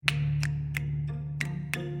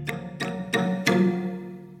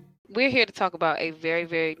we're here to talk about a very,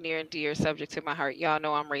 very near and dear subject to my heart. Y'all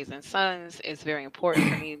know I'm raising sons. It's very important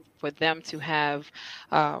for me for them to have,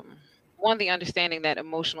 um, one, the understanding that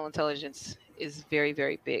emotional intelligence is very,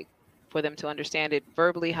 very big. For them to understand it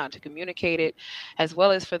verbally, how to communicate it, as well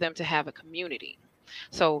as for them to have a community.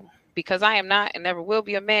 So, because I am not and never will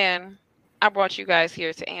be a man, I brought you guys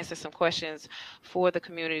here to answer some questions for the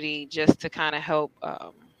community, just to kind of help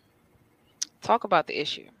talk about the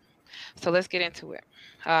issue. So let's get into it.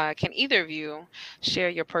 Can either of you share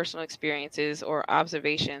your personal experiences or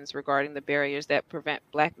observations regarding the barriers that prevent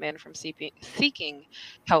Black men from seeking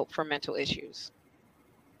help for mental issues?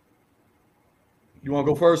 You want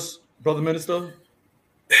to go first, brother minister?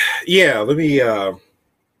 Yeah, let me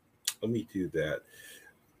do that.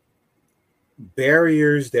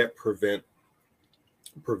 Barriers that prevent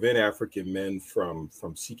African men from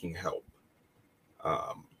seeking help.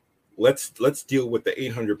 Um, let's deal with the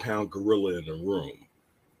 800-pound gorilla in the room,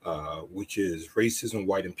 which is racism,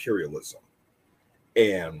 white imperialism,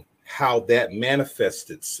 and how that manifests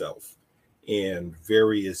itself in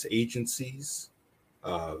various agencies,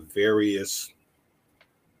 various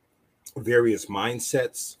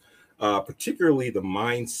mindsets, particularly the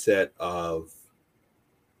mindset of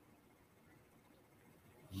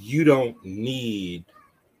you don't need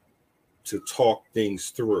to talk things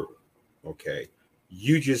through. Okay.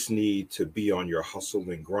 You just need to be on your hustle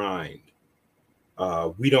and grind.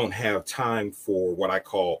 We don't have time for what I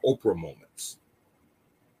call Oprah moments.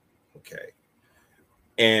 Okay.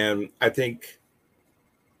 And I think,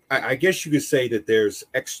 I guess you could say that there's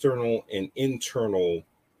external and internal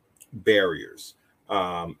barriers.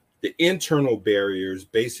 The internal barriers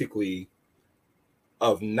basically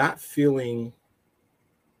of not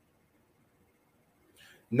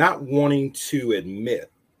wanting to admit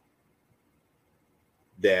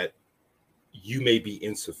that you may be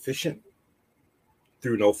insufficient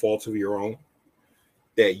through no fault of your own,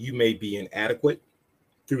 that you may be inadequate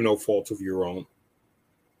through no fault of your own,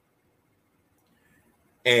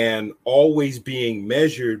 and always being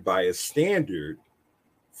measured by a standard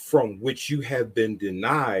from which you have been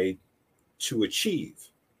denied to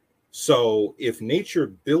achieve. So if nature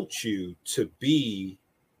built you to be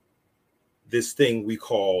this thing we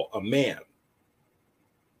call a man,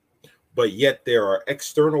 but yet there are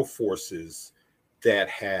external forces that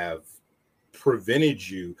have prevented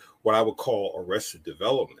you, what I would call arrested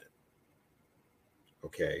development.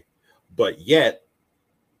 Okay. But yet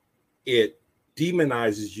it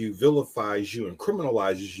demonizes you, vilifies you, and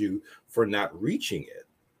criminalizes you for not reaching it.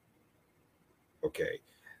 Okay.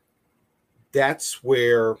 That's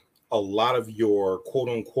where a lot of your quote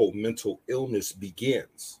unquote mental illness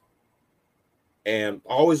begins. And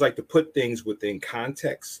I always like to put things within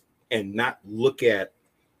context and not look at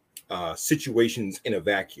situations in a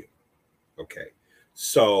vacuum. Okay.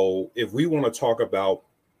 So if we want to talk about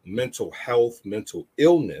mental health, mental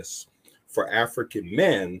illness for African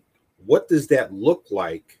men, what does that look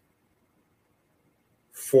like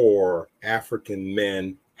for African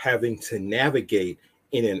men having to navigate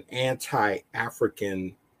in an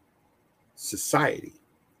anti-African society,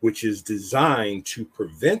 which is designed to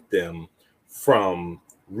prevent them from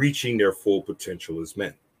reaching their full potential as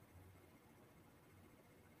men?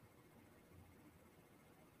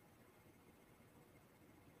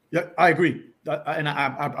 Yeah, I agree, and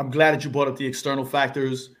I'm glad that you brought up the external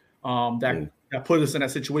factors that put us in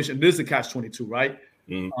that situation. This is a catch-22, right?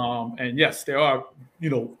 And yes, there are,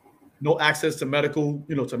 no access to medical,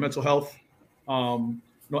 to mental health,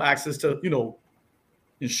 no access to,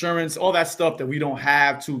 insurance, all that stuff that we don't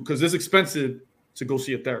have to, because it's expensive to go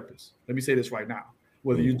see a therapist. Let me say this right now.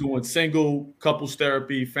 Whether you're doing single, couples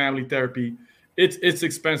therapy, family therapy, it's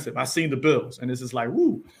expensive. I've seen the bills, and this is like,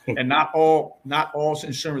 woo. And not all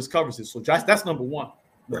insurance covers it. So that's number one.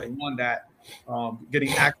 Number one, that getting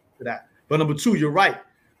access to that. But number two, you're right.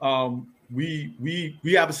 We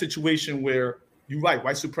have a situation where, you're right,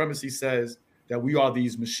 white supremacy says that we are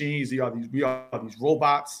these machines, we are these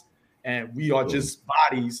robots, and we are just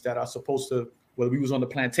bodies that are supposed to, whether we was on the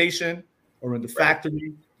plantation or in the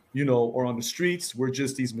factory, or on the streets, we're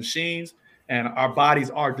just these machines, and our bodies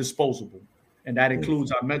are disposable. And that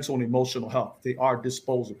includes our mental and emotional health. They are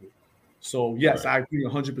disposable. So yes, I agree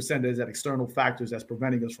 100%. There's that external factors that's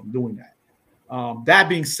preventing us from doing that. That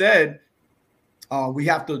being said, our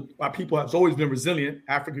people have always been resilient.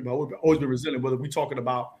 African people have always been resilient, whether we're talking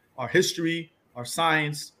about our history, our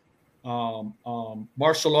science,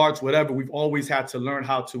 martial arts, whatever. We've always had to learn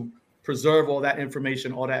how to preserve all that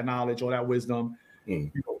information, all that knowledge, all that wisdom,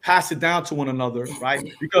 pass it down to one another, right?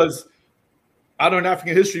 Because I learned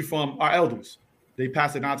African history from our elders. They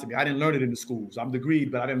passed it on to me. I didn't learn it in the schools. I'm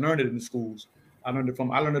degreed, but I didn't learn it in the schools. I learned it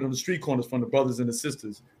on the street corners from the brothers and the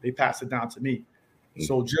sisters. They passed it down to me.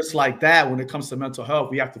 So just like that, when it comes to mental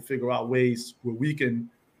health, we have to figure out ways where we can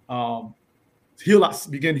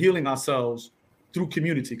begin healing ourselves through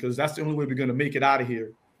community, because that's the only way we're going to make it out of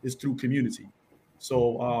here is through community.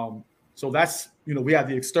 So so that's, we have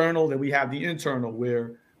the external, then we have the internal,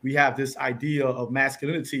 where we have this idea of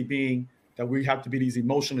masculinity being that we have to be these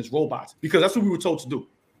emotionless robots, because that's what we were told to do.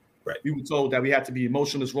 Right. We were told that we had to be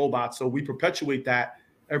emotionless robots. So we perpetuate that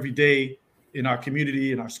every day in our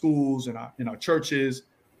community, in our schools, in our churches,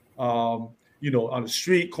 on the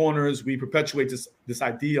street corners. We perpetuate this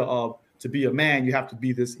idea of, to be a man, you have to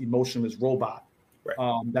be this emotionless robot,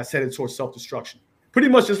 right, that's headed towards self-destruction. Pretty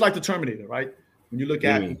much just like the Terminator, right? When you look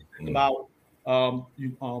at about Arnold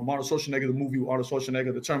Schwarzenegger, the movie Arnold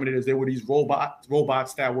Schwarzenegger, the Terminators, they were these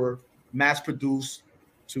robots that were mass-produced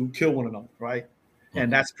to kill one another, right?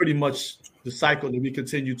 And that's pretty much the cycle that we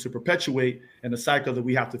continue to perpetuate, and the cycle that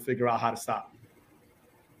we have to figure out how to stop.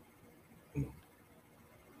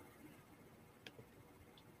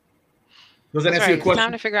 Does that answer your question? It's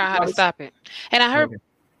time to figure out how to stop it. And I heard,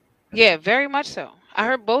 yeah, very much so. I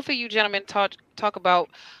heard both of you gentlemen talk about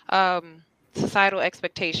societal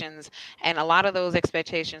expectations, and a lot of those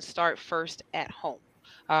expectations start first at home.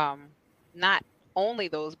 Not only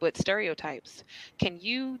those, but stereotypes. Can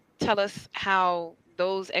you tell us how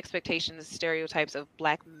those expectations, stereotypes of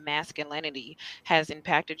Black masculinity has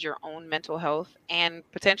impacted your own mental health and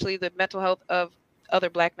potentially the mental health of other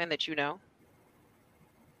Black men that you know?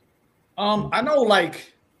 I know,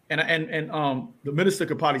 like, and the minister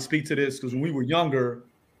could probably speak to this, because when we were younger,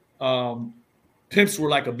 pimps were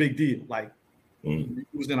like a big deal. Like, it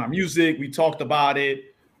was in our music. We talked about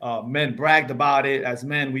it. Men bragged about it. As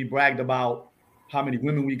men, we bragged about how many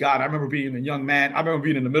women we got. I remember being a young man. I remember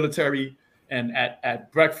being in the military, and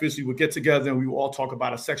at breakfast, we would get together and we would all talk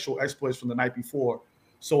about our sexual exploits from the night before.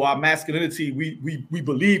 So our masculinity, we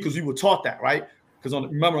believed, because we were taught that, right? Because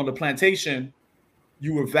remember, on the plantation,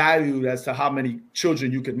 you were valued as to how many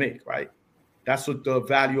children you could make, right? That's what the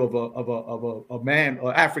value of a man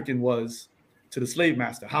or African was to the slave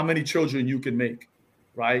master. How many children you can make,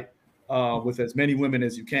 right? With as many women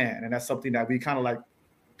as you can. And that's something that we kind of like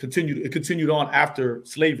continued on after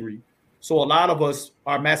slavery. So a lot of us,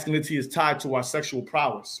 our masculinity is tied to our sexual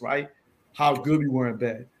prowess, right? How good we were in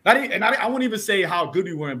bed. I wouldn't even say how good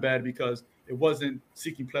we were in bed, because it wasn't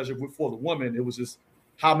seeking pleasure for the woman. It was just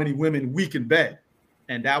how many women we can bed.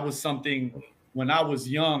 And that was something, when I was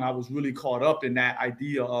young, I was really caught up in that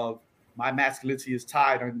idea of my masculinity is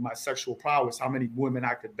tied on my sexual prowess, how many women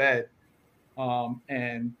I could bed.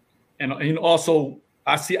 And also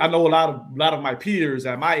I know a lot of my peers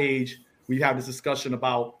at my age, we have this discussion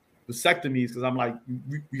about vasectomies, because I'm like,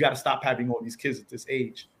 we got to stop having all these kids at this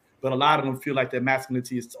age. But a lot of them feel like their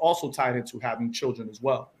masculinity is also tied into having children as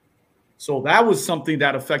well. So that was something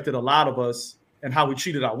that affected a lot of us, and how we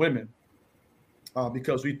treated our women.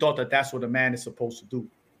 Because we thought that that's what a man is supposed to do,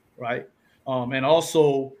 right? And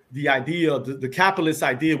also the idea, the capitalist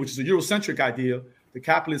idea, which is a Eurocentric idea, the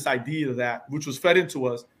capitalist idea which was fed into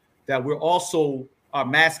us, that we're also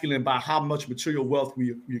masculine by how much material wealth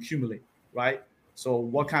we accumulate, right? So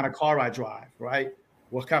what kind of car I drive, right?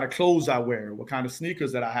 What kind of clothes I wear, what kind of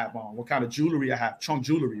sneakers that I have on, what kind of jewelry I have, chunk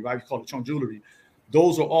jewelry, right? We call it chunk jewelry.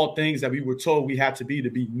 Those are all things that we were told we had to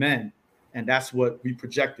be men. And that's what we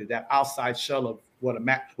projected, that outside shell of what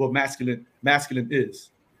masculine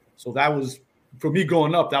is. So that was, for me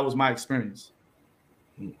growing up, that was my experience.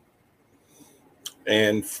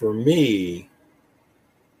 And for me,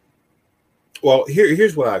 well,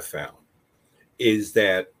 here's what I found, is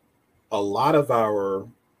that a lot of our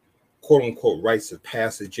quote unquote rites of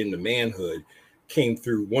passage into manhood came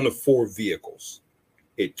through one of four vehicles.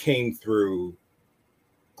 It came through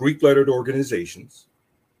Greek lettered organizations,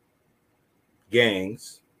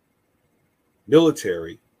 gangs,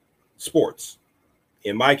 military, sports.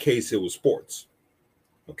 In my case, it was sports.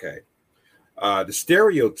 Okay. The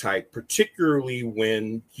stereotype, particularly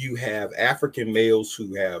when you have African males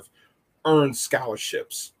who have earned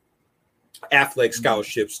scholarships, athletic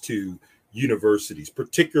scholarships to universities,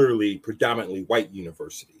 particularly predominantly white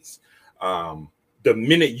universities. The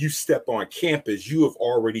minute you step on campus, you have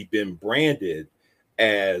already been branded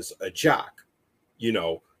as a jock,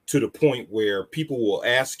 to the point where people will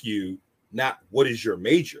ask you not what is your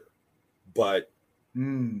major, but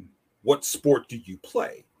what sport do you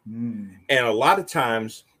play? And a lot of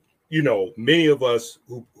times, many of us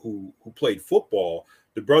who played football,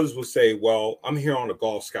 the brothers will say, well, I'm here on a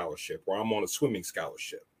golf scholarship, or I'm on a swimming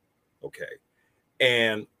scholarship. Okay.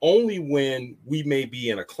 And only when we may be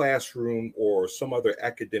in a classroom or some other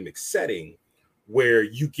academic setting where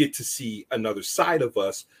you get to see another side of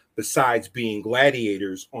us besides being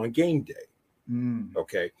gladiators on game day.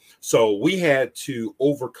 Okay. So we had to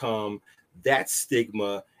overcome that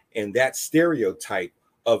stigma and that stereotype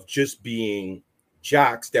of just being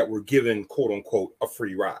jocks that were given, quote unquote, a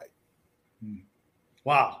free ride.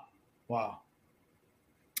 Wow. I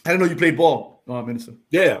didn't know you played ball, Minister.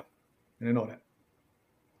 Yeah. I didn't know that.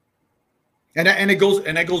 And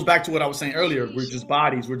that goes back to what I was saying earlier. We're just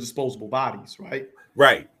bodies. We're disposable bodies, right?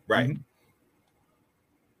 Right.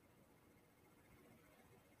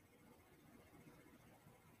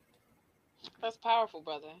 That's powerful,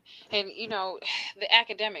 brother. And the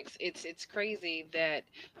academics, it's crazy that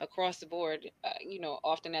across the board,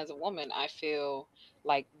 often as a woman, I feel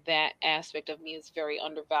like that aspect of me is very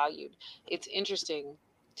undervalued. It's interesting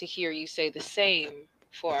to hear you say the same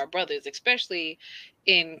for our brothers, especially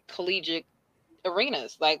in collegiate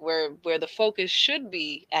arenas, like where the focus should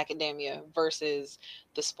be academia versus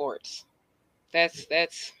the sports. That's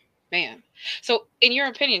man. So, in your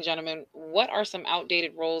opinion, gentlemen, what are some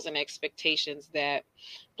outdated roles and expectations that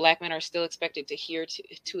Black men are still expected to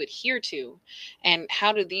adhere to, and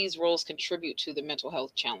how do these roles contribute to the mental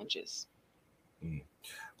health challenges?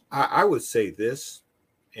 I would say this,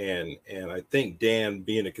 and I think Dan,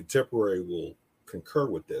 being a contemporary, will concur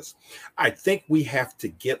with this. I think we have to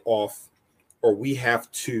get off, or we have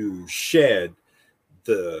to shed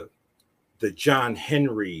the John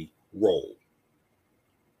Henry role.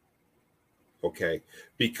 Okay,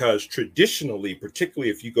 because traditionally,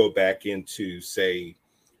 particularly if you go back into, say,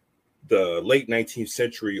 the late 19th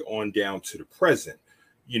century on down to the present,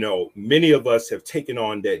 many of us have taken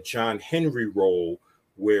on that John Henry role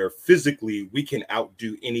where physically we can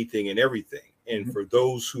outdo anything and everything. And for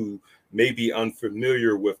those who may be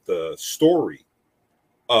unfamiliar with the story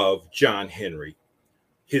of John Henry,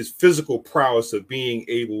 his physical prowess of being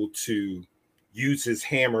able to use his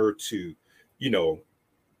hammer to,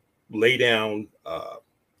 lay down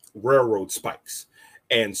railroad spikes.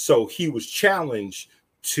 And so he was challenged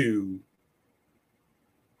to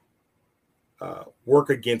work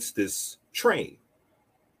against this train.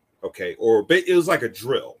 Okay. But it was like a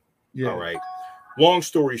drill. Yeah. All right. Long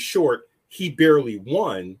story short, he barely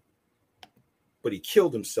won, but he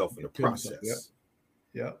killed himself in the process.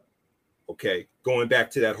 Yeah. Okay. Going back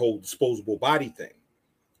to that whole disposable body thing,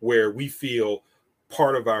 where we feel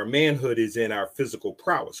part of our manhood is in our physical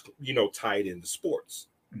prowess, tied into sports.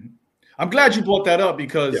 I'm glad you brought that up,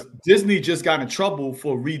 because Disney just got in trouble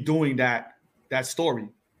for redoing that story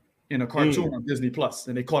in a cartoon on Disney Plus,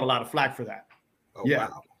 and they caught a lot of flack for that.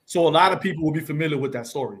 Wow. So a lot of people will be familiar with that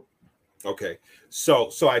story. Okay. So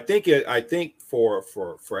I think for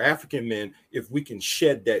African men, if we can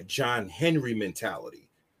shed that John Henry mentality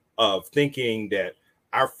of thinking that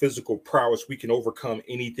our physical prowess, we can overcome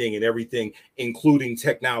anything and everything, including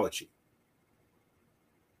technology.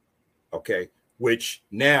 Okay. Which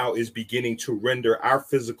now is beginning to render our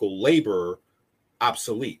physical labor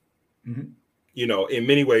obsolete. In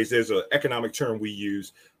many ways, there's an economic term we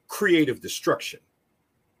use, creative destruction.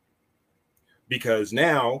 Because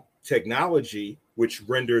now technology, which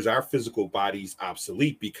renders our physical bodies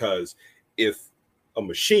obsolete, because if a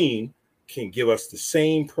machine can give us the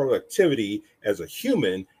same productivity as a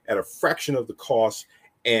human at a fraction of the cost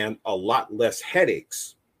and a lot less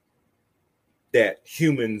headaches that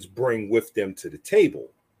humans bring with them to the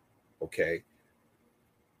table. Okay.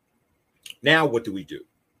 Now what do we do?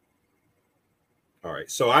 All right.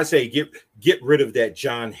 So I say get rid of that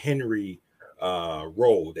John Henry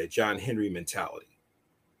role, that John Henry mentality.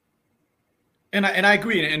 And I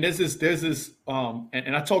agree. And there's this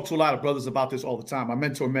and I talk to a lot of brothers about this all the time. I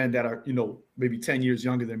mentor men that are, maybe 10 years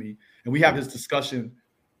younger than me. And we have this discussion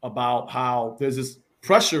about how there's this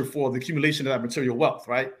pressure for the accumulation of that material wealth,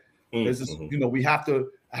 right? There's this,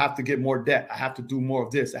 I have to get more debt. I have to do more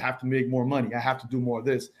of this. I have to make more money. I have to do more of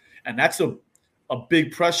this. And that's a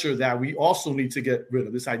big pressure that we also need to get rid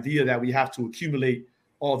of. This idea that we have to accumulate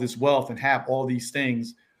all this wealth and have all these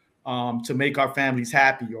things to make our families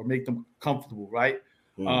happy or make them comfortable, right?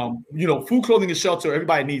 Food, clothing, and shelter,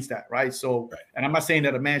 everybody needs that, right? So, and I'm not saying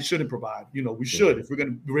that a man shouldn't provide. We should. If we're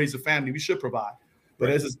going to raise a family, we should provide. But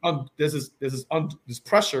there's this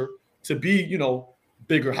pressure to be,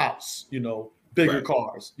 bigger house, bigger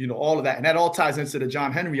cars, all of that. And that all ties into the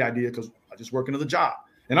John Henry idea, because I just work another job.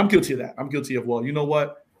 And I'm guilty of that. I'm guilty of, well, you know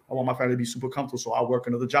what? I want my family to be super comfortable, so I'll work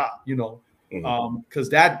another job, because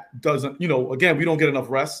that doesn't, again, we don't get enough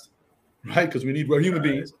rest, right? Because we're human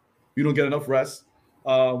beings. We don't get enough rest.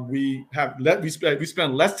 We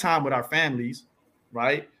spend less time with our families,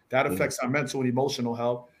 right? That affects our mental and emotional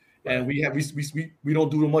health. And we don't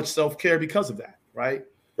do much self-care because of that, right?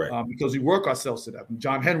 because we work ourselves to death. And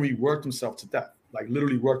John Henry worked himself to death, like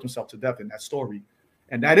literally worked himself to death in that story.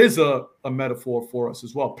 And that is a metaphor for us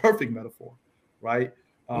as well, perfect metaphor, right?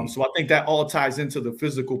 So I think that all ties into the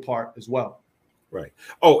physical part as well. Right.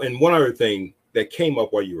 Oh, and one other thing that came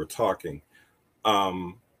up while you were talking,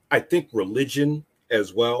 I think religion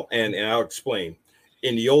as well, and I'll explain.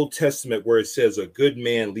 In the Old Testament, where it says a good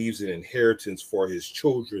man leaves an inheritance for his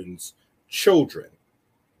children's children.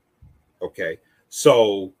 Okay.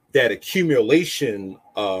 So that accumulation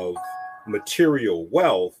of material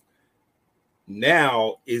wealth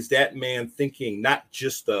now is that man thinking not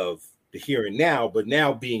just of the here and now, but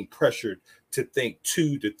now being pressured to think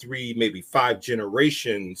 2 to 3, maybe 5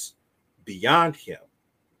 generations beyond him,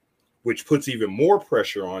 which puts even more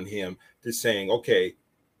pressure on him to saying, okay,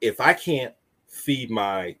 if I can't feed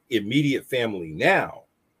my immediate family now,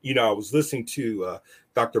 you know, I was listening to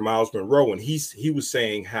Dr. Miles Monroe, and he was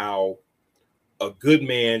saying how a good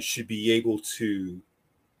man should be able to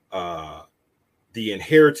the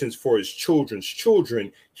inheritance for his children's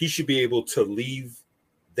children, he should be able to leave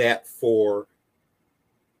that for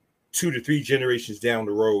 2 to 3 generations down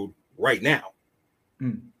the road right now,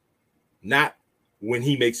 not when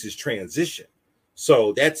he makes his transition.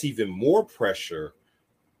 So that's even more pressure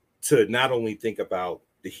to not only think about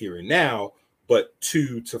the here and now, but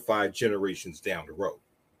 2 to 5 generations down the road.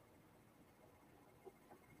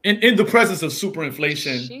 In the presence of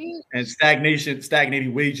superinflation and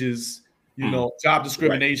stagnating wages, you know, job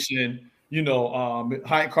discrimination, you know,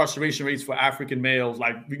 high incarceration rates for African males,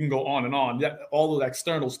 like we can go on and on. All of the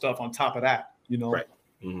external stuff on top of that, you know. Right.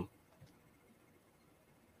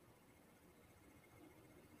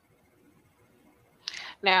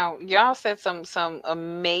 Now, y'all said some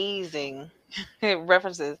amazing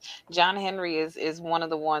references. John Henry is one of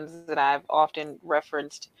the ones that I've often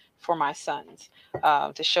referenced for my sons,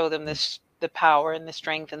 to show them the power and the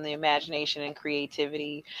strength and the imagination and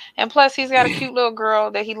creativity. And plus, he's got a cute little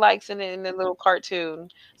girl that he likes in the little cartoon,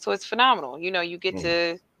 so it's phenomenal. You know, you get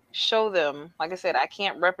to show them. Like I said, I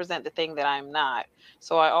can't represent the thing that I'm not,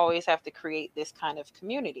 so I always have to create this kind of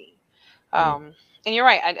community. And you're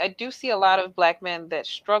right. I do see a lot of Black men that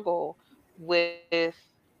struggle with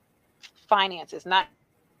finances, not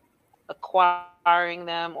acquiring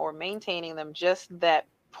them or maintaining them, just that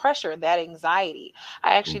pressure, that anxiety.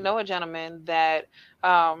 I actually know a gentleman that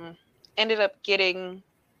ended up getting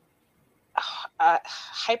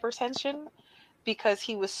hypertension because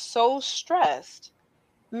he was so stressed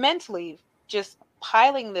mentally, just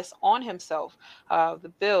piling this on himself,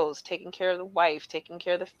 the bills, taking care of the wife, taking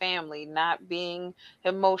care of the family, not being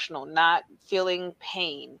emotional, not feeling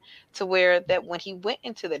pain, to where that when he went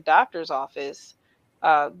into the doctor's office,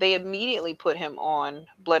 they immediately put him on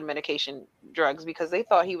blood medication drugs because they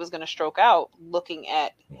thought he was going to stroke out looking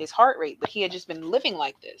at his heart rate, but he had just been living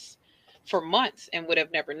like this for months and would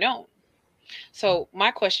have never known. So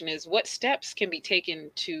my question is, what steps can be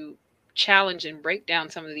taken to challenge and break down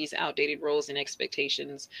some of these outdated roles and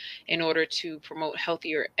expectations in order to promote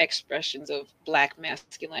healthier expressions of Black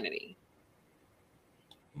masculinity?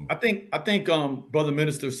 I think Brother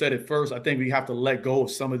Minister said it first. I think we have to let go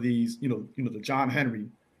of some of these, you know, the John Henry.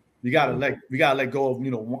 We gotta let go of,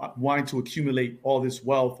 you know, wanting to accumulate all this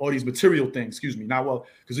wealth, all these material things. Excuse me, not wealth,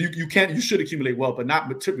 because you should accumulate wealth, but not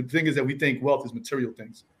material. The thing is that we think wealth is material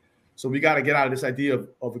things. So we got to get out of this idea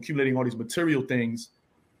of accumulating all these material things.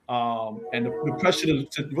 And the pressure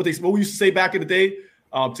to what we used to say back in the day,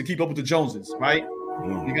 to keep up with the Joneses, right?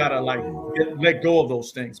 You gotta let go of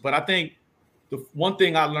those things. But I think the one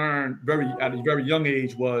thing I learned at a very young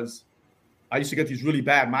age was I used to get these really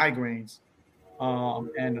bad migraines,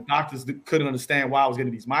 and the doctors couldn't understand why I was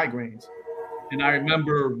getting these migraines. And I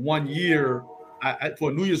remember one year,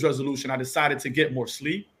 for a New Year's resolution, I decided to get more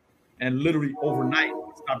sleep, and literally overnight,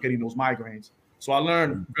 I stopped getting those migraines. So I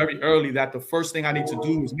learned very early that the first thing I need to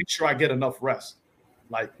do is make sure I get enough rest.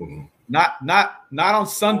 Like not on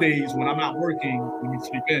Sundays when I'm not working, when we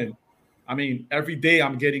sleep in. I mean, every day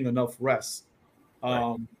I'm getting enough rest.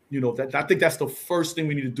 You know, I think that's the first thing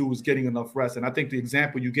we need to do is getting enough rest. And I think the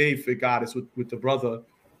example you gave for Goddess with the brother,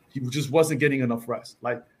 he just wasn't getting enough rest.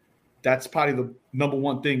 Like that's probably the number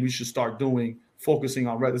one thing we should start doing, focusing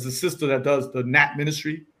on rest. There's a sister that does the NAT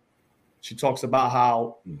ministry. She talks about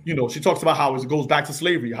how, you know, it goes back to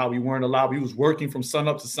slavery, how we weren't allowed. We was working from sun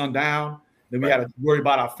up to sundown. Then we had to worry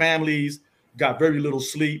about our families, got very little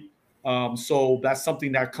sleep. So that's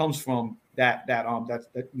something that comes from that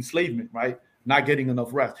enslavement, right? Not getting enough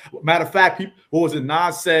rest. Matter of fact, what was it?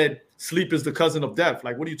 Nas said, sleep is the cousin of death.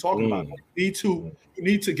 Like, what are you talking about? You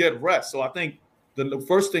need to get rest. So I think the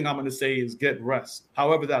first thing I'm going to say is get rest,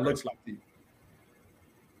 however that looks like to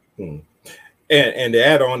you. And to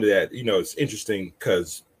add on to that, it's interesting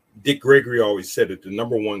because Dick Gregory always said that the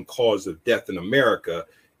number one cause of death in America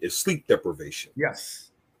is sleep deprivation.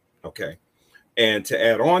 Yes. Okay. And to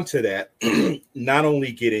add on to that, not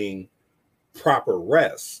only getting proper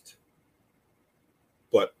rest,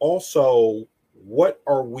 but also what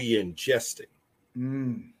are we ingesting?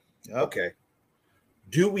 Yep. Okay.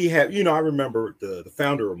 Do we have, I remember the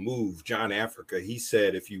founder of Move, John Africa, he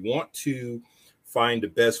said, if you want to find the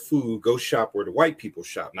best food, go shop where the white people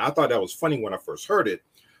shop. Now, I thought that was funny when I first heard it,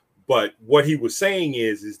 but what he was saying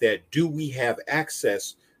is that do we have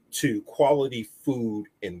access to quality food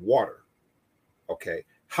and water? Okay.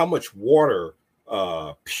 How much water,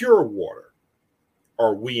 pure water,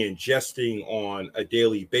 are we ingesting on a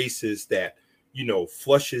daily basis that,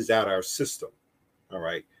 flushes out our system? All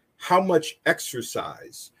right. How much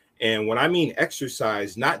exercise? And when I mean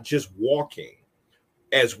exercise, not just walking.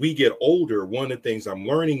 As we get older, one of the things I'm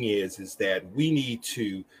learning is that we need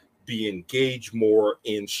to be engaged more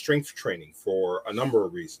in strength training for a number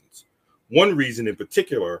of reasons. One reason in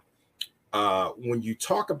particular, when you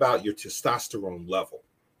talk about your testosterone level,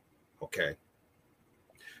 okay,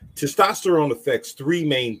 testosterone affects three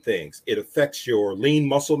main things. It affects your lean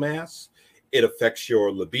muscle mass, it affects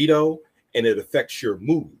your libido, and it affects your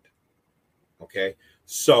mood. Okay,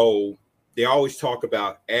 so they always talk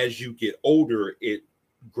about as you get older, it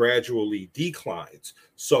gradually declines.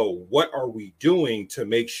 So what are we doing to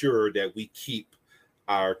make sure that we keep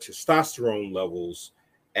our testosterone levels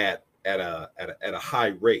at a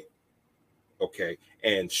high rate? Okay,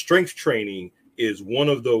 and strength training is one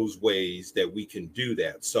of those ways that we can do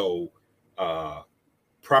that. So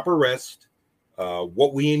proper rest,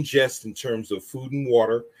 what we ingest in terms of food and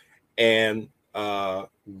water, and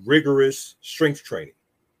rigorous strength training.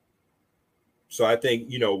 So I think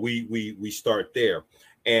we start there.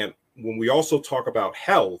 And when we also talk about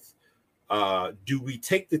health, do we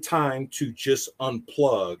take the time to just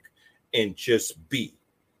unplug and just be?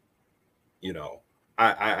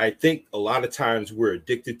 I think a lot of times we're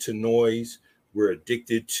addicted to noise, we're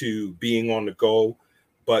addicted to being on the go,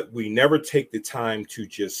 but we never take the time to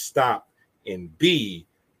just stop and be,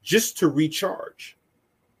 just to recharge.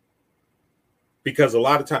 Because a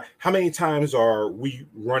lot of time, how many times are we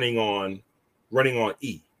running on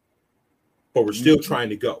E, but we're still trying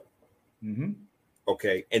to go?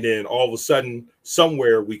 Okay, and then all of a sudden,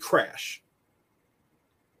 somewhere we crash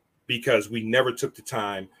because we never took the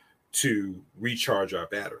time to recharge our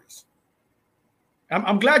batteries.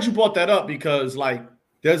 I'm glad you brought that up because, like,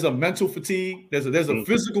 there's a mental fatigue, there's a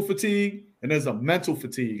physical fatigue, and there's a mental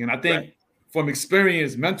fatigue. And I think from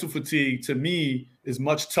experience, mental fatigue to me is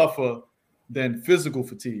much tougher than physical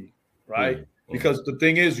fatigue, right? Because the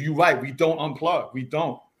thing is, you're right, we don't unplug. We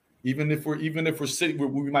don't. Even if we're sitting,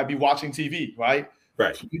 we might be watching TV, right?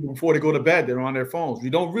 People, before they go to bed, they're on their phones. We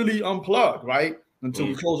don't really unplug, right? Until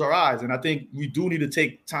we close our eyes. And I think we do need to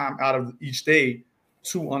take time out of each day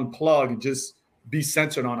to unplug and just be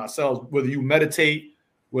centered on ourselves. Whether you meditate,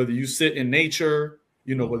 whether you sit in nature,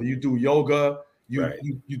 whether you do yoga,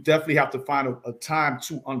 you definitely have to find a time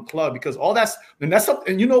to unplug, because all that's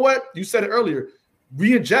something. And you know what? You said it earlier.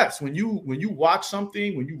 We ingest. When you watch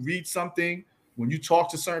something, when you read something, when you talk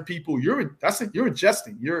to certain people, you're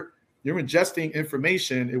ingesting. You're ingesting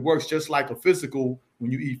information. It works just like a physical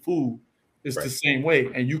when you eat food. It's the same way.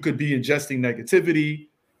 And you could be ingesting negativity,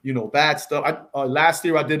 bad stuff. Last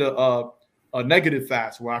year I did a negative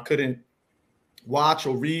fast where I couldn't watch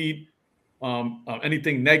or read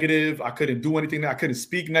anything negative. I couldn't do anything. I couldn't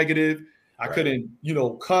speak negative. I couldn't,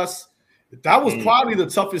 cuss. That was probably the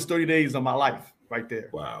toughest 30 days of my life right there.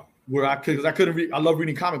 Wow. Where I couldn't read. I love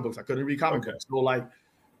reading comic books. I couldn't read comic books. So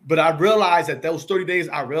but I realized that those 30 days,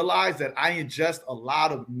 I ingest a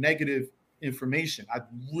lot of negative information. I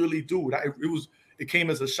really do. It came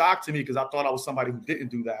as a shock to me because I thought I was somebody who didn't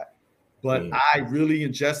do that. But I really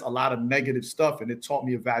ingest a lot of negative stuff, and it taught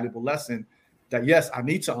me a valuable lesson that yes, I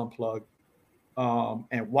need to unplug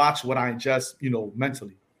and watch what I ingest,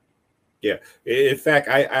 mentally. Yeah. In fact,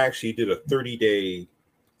 I actually did a 30-day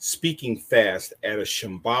speaking fast at a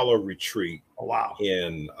Shawala retreat. Oh, wow.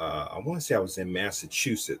 In I want to say I was in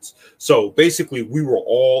Massachusetts. So basically we were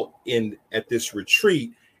all at this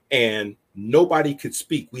retreat and nobody could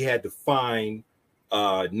speak. We had to find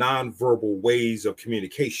nonverbal ways of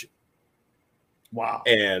communication. Wow.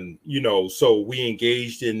 And so we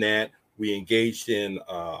engaged in that. We engaged in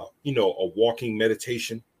a walking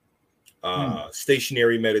meditation,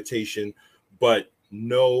 stationary meditation, but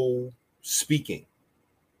no speaking.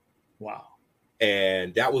 Wow.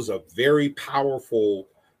 And that was a very powerful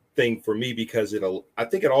thing for me because I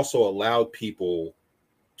think it also allowed people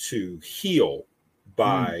to heal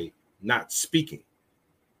by not speaking,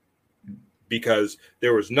 because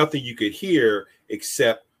there was nothing you could hear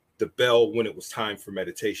except the bell when it was time for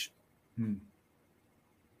meditation.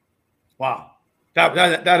 Wow.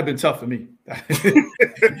 That'd have been tough for me. you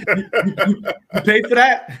paid for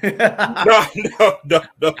that?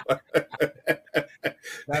 No.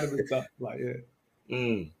 That'd have been tough. Like,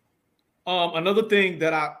 yeah. Another thing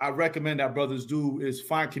that I recommend that brothers do is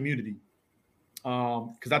find community.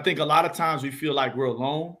 Because I think a lot of times we feel like we're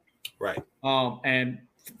alone. Right. And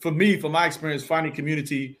for me, from my experience, finding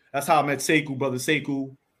community, that's how I met Sekou, brother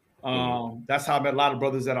Sekou. That's how I met a lot of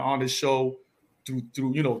brothers that are on this show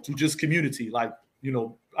through just community. Like,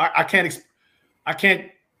 I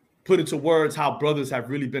can't put into words how brothers have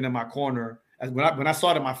really been in my corner. As when I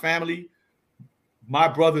started my family, my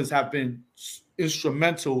brothers have been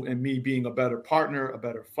instrumental in me being a better partner, a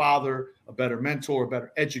better father, a better mentor, a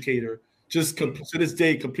better educator. Just to this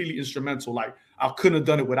day, completely instrumental. Like, I couldn't have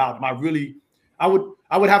done it without them. I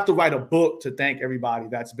would have to write a book to thank everybody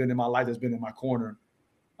that's been in my life, that's been in my corner.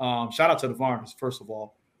 Shout out to the Varners, first of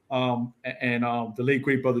all. And the late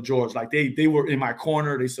great brother George. Like, they were in my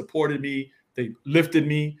corner, they supported me, they lifted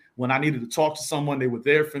me. When I needed to talk to someone, they were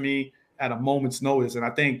there for me at a moment's notice. And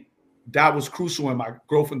I think that was crucial in my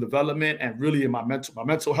growth and development, and really in my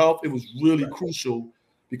mental health. It was really crucial,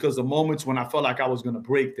 because the moments when I felt like I was going to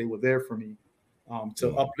break, they were there for me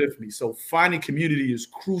to uplift me. So finding community is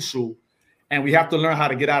crucial. And we have to learn how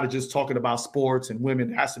to get out of just talking about sports and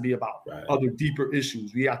women. It has to be about other deeper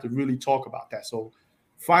issues. We have to really talk about that. So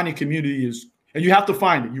finding community is, and you have to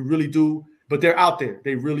find it. You really do. But they're out there.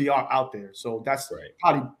 They really are out there. So that's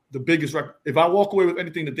probably the biggest. If I walk away with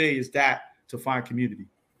anything today, is that, to find community.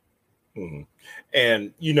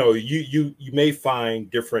 And you may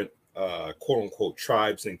find different quote unquote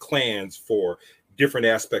tribes and clans for different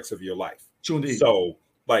aspects of your life. So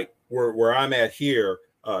like where I'm at here,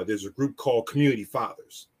 there's a group called Community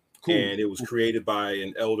Fathers. Cool. And it was created by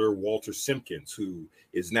an elder, Walter Simpkins, who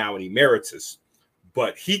is now an emeritus.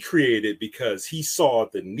 But he created because he saw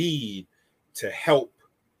the need to help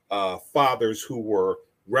fathers who were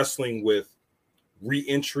wrestling with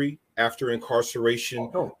reentry after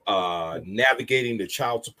incarceration, navigating the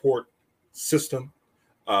child support system,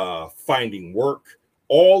 finding work,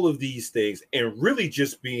 all of these things, and really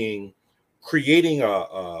just creating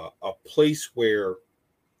a place where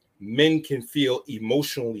men can feel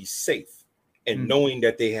emotionally safe, and knowing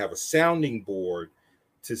that they have a sounding board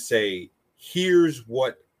to say, here's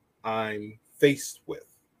what I'm faced with.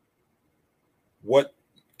 What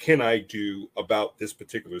can I do about this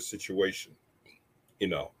particular situation?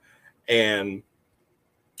 And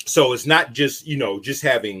so it's not just, just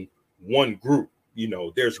having one group,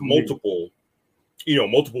 there's multiple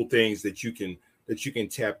things that you can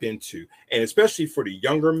tap into. And especially for the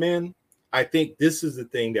younger men, I think this is the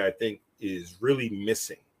thing that I think is really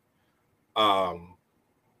missing. I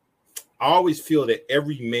always feel that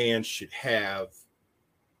every man should have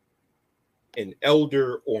an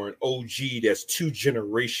elder or an OG that's 2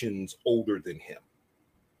 generations older than him.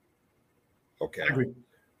 Okay. I agree.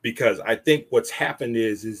 Because I think what's happened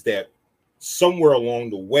is that somewhere along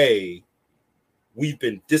the way, we've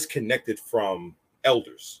been disconnected from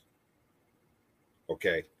elders.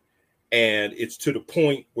 Okay. And it's to the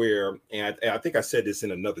point where, and I think I said this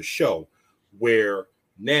in another show, where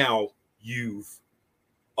now you've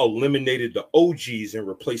eliminated the OGs and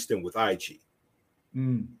replaced them with IG.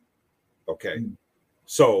 Okay.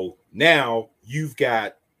 So now you've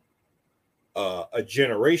got a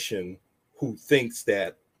generation who thinks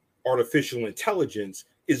that artificial intelligence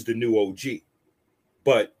is the new OG,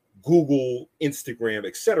 but Google, Instagram,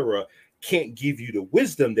 etc. can't give you the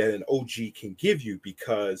wisdom that an OG can give you,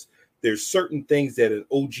 because there's certain things that an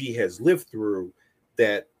OG has lived through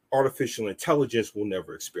that artificial intelligence will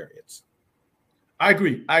never experience. I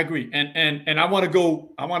agree. And I want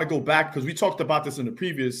to go back, because we talked about this in the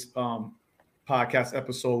previous podcast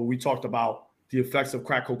episode. We talked about the effects of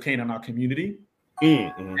crack cocaine on our community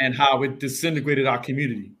and how it disintegrated our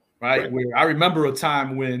community, right? Where I remember a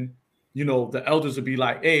time when, the elders would be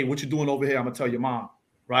like, hey, what you doing over here? I'm gonna tell your mom,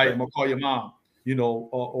 right? I'm gonna call your mom,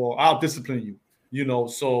 or I'll discipline you,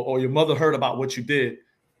 or your mother heard about what you did.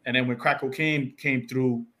 And then when crack cocaine came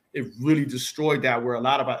through, it really destroyed that, where a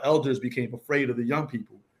lot of our elders became afraid of the young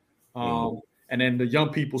people. And then the young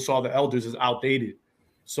people saw the elders as outdated.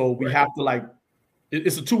 So we have to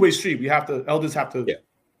it's a two-way street. Elders have to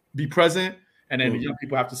be present, and then the young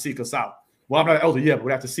people have to seek us out. Well, I'm not an elder yet, but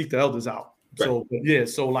we have to seek the elders out. So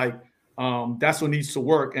that's what needs to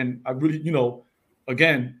work. And I really,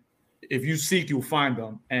 again, if you seek, you'll find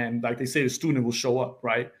them. And like they say, the student will show up,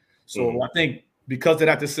 right? So I think because of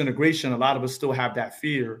that disintegration, a lot of us still have that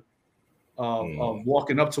fear of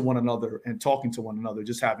walking up to one another and talking to one another,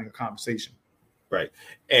 just having a conversation. Right.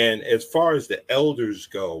 And as far as the elders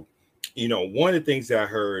go, one of the things that I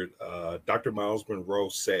heard Dr. Miles Monroe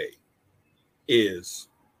say is,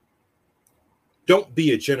 don't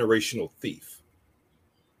be a generational thief.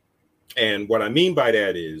 And what I mean by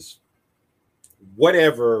that is,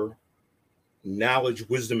 whatever knowledge,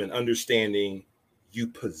 wisdom, and understanding you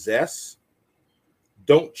possess,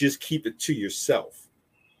 don't just keep it to yourself.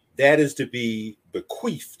 That is to be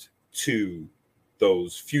bequeathed to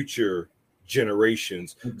those future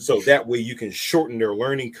generations, so that way you can shorten their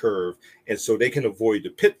learning curve, and so they can avoid the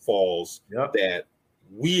pitfalls that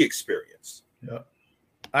we experience. Yeah,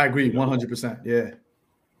 I agree 100%. Yeah,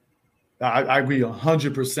 I agree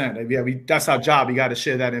 100%. Yeah, that's our job. We got to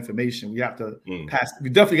share that information. We have to pass. We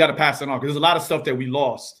definitely got to pass it on, because there's a lot of stuff that we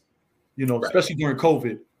lost. Especially during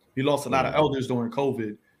COVID, we lost a lot of elders during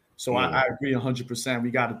COVID. So I agree 100%.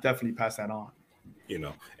 We got to definitely pass that on.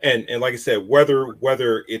 And like I said,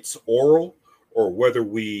 whether it's oral or whether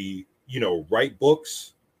we, write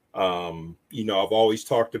books, I've always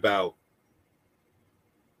talked about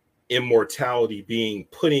immortality being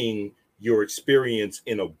putting your experience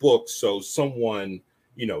in a book, so someone,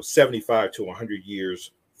 75 to 100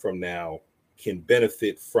 years from now can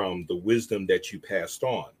benefit from the wisdom that you passed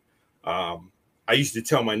on. I used to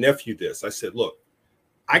tell my nephew this. I said, look,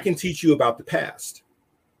 I can teach you about the past,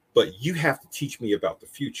 but you have to teach me about the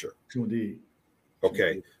future. Indeed.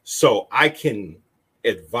 Okay. So I can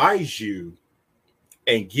advise you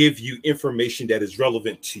and give you information that is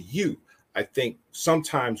relevant to you. I think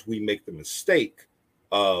sometimes we make the mistake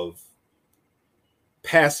of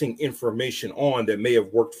passing information on that may have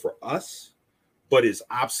worked for us, but is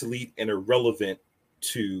obsolete and irrelevant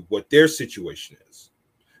to what their situation is.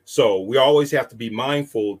 So we always have to be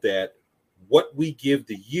mindful that what we give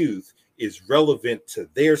the youth is relevant to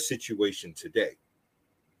their situation today.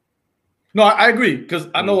 No, I agree, because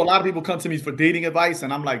I know a lot of people come to me for dating advice,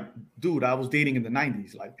 and I'm like, dude, I was dating in the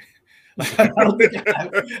 90s. Like I don't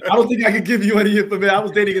think I could give you any information. I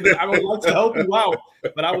was dating I would love to help you out,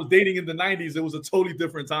 but I was dating in the 90s. It was a totally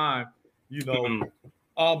different time,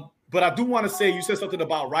 But I do want to say, you said something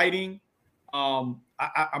about writing. I'm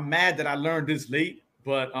mad that I learned this late,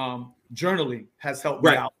 but journaling has helped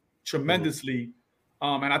me out tremendously.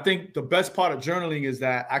 And I think the best part of journaling is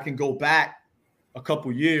that I can go back a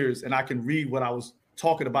couple years and I can read what I was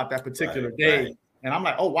talking about that particular day. And I'm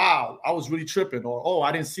like, oh, wow, I was really tripping, or, oh,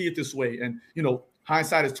 I didn't see it this way. And,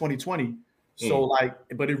 hindsight is 2020. So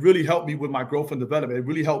but it really helped me with my growth and development. It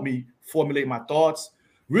really helped me formulate my thoughts,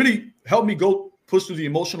 really helped me push through the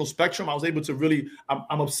emotional spectrum. I was able to really,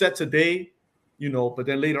 I'm upset today, but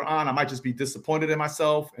then later on, I might just be disappointed in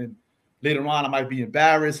myself. And later on, I might be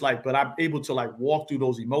embarrassed, but I'm able to walk through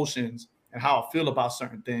those emotions and how I feel about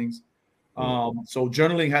certain things. So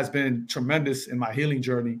journaling has been tremendous in my healing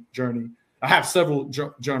journey. I have several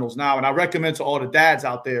journals now, and I recommend to all the dads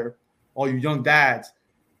out there, all you young dads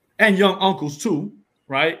and young uncles too,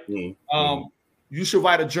 right? You should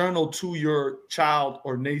write a journal to your child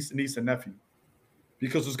or niece and nephew,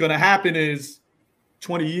 because what's going to happen is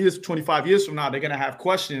 20 years, 25 years from now, they're going to have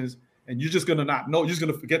questions, and you're just going to not know. You're just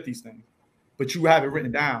going to forget these things, but you have it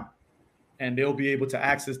written down, and they'll be able to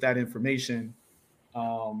access that information.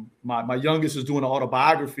 My youngest is doing an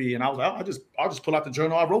autobiography, and I was like, I'll just pull out the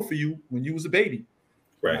journal I wrote for you when you was a baby.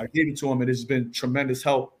 Right. And I gave it to him, and it's been tremendous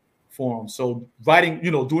help for him. So writing,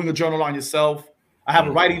 doing a journal on yourself. I have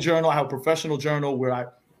a writing journal. I have a professional journal where I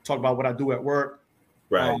talk about what I do at work.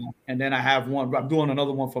 Right. And then I have one. I'm doing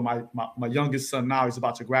another one for my youngest son now. He's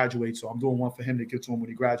about to graduate, so I'm doing one for him to give to him when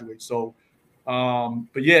he graduates. So,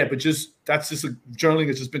 that's just journaling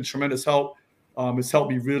has just been tremendous help. It's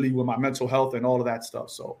helped me really with my mental health and all of that stuff.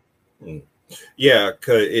 So, yeah,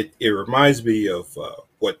 cause it reminds me of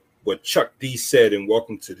what Chuck D said in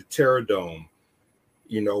Welcome to the Terror Dome.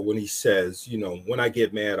 When he says, when I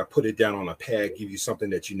get mad, I put it down on a pad, give you something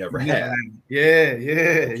that you never had. Yeah.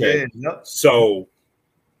 Yep. So,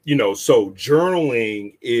 so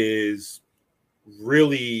journaling is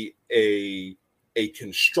really a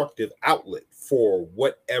constructive outlet for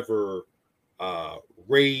whatever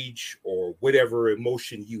rage or whatever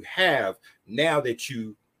emotion you have, now that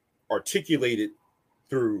you articulate it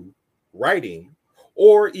through writing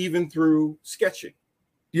or even through sketching.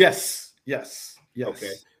 Yes.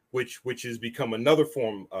 Okay. Which has become another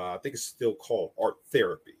form. I think it's still called art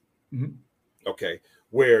therapy. Okay.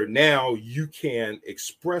 Where now you can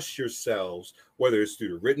express yourselves, whether it's through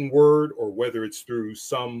the written word or whether it's through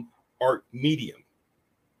some art medium.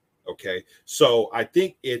 Okay. So I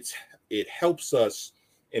think it helps us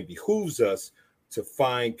and behooves us to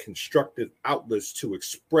find constructive outlets to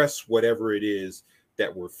express whatever it is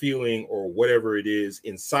that we're feeling or whatever it is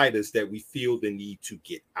inside us that we feel the need to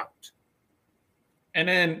get out. And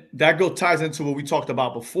then that ties into what we talked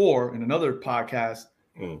about before in another podcast,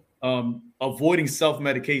 avoiding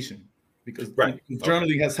self-medication, because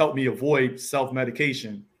journaling has helped me avoid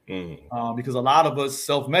self-medication, because a lot of us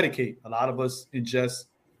self-medicate. A lot of us ingest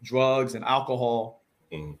drugs and alcohol,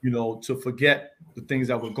 to forget the things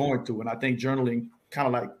that we're going through. And I think journaling kind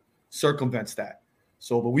of like circumvents that.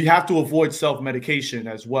 So, but we have to avoid self-medication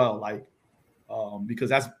as well, like, because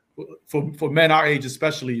that's for men our age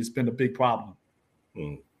especially, it's been a big problem.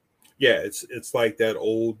 Yeah, it's like that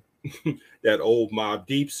old Mobb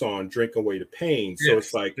Deep song, "Drink Away the Pain." So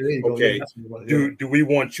it's like, okay, do we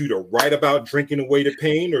want you to write about drinking away the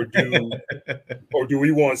pain, or do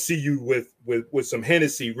we want to see you with some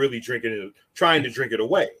Hennessy really drinking it, trying to drink it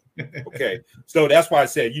away? Okay, so that's why I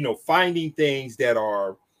said, finding things that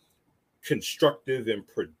are constructive and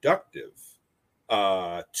productive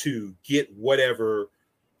to get whatever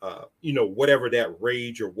whatever that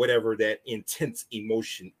rage or whatever that intense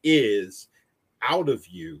emotion is out of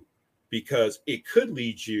you, because it could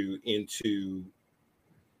lead you into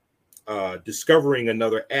discovering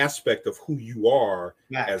another aspect of who you are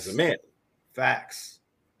as a man. Facts.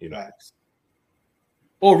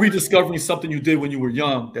 Or rediscovering something you did when you were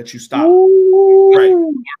young that you stopped. Ooh, right.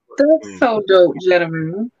 That's so dope,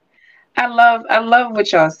 gentlemen. I love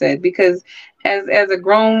what y'all said, because as a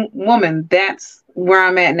grown woman, that's where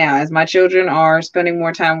I'm at now. As my children are spending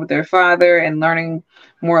more time with their father and learning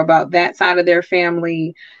more about that side of their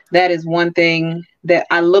family, that is one thing that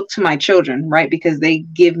I look to my children, right? Because they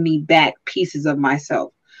give me back pieces of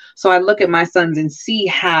myself. So I look at my sons and see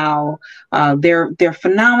how they're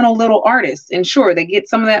phenomenal little artists. And sure, they get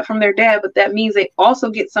some of that from their dad, but that means they also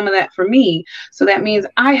get some of that from me. So that means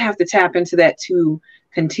I have to tap into that to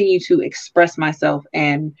continue to express myself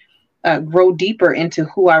and grow deeper into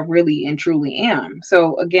who I really and truly am.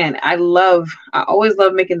 So again, I always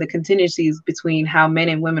love making the contingencies between how men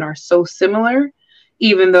and women are so similar,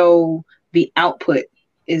 even though the output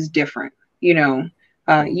is different.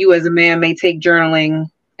 You as a man may take journaling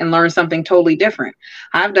and learn something totally different.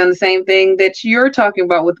 I've done the same thing that you're talking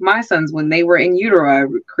about with my sons. When they were in utero, I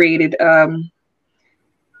created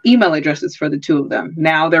email addresses for the two of them.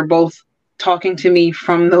 Now they're both talking to me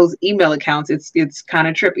from those email accounts. It's kind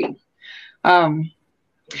of trippy.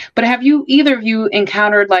 But have either of you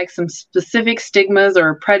encountered like some specific stigmas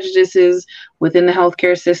or prejudices within the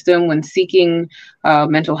healthcare system when seeking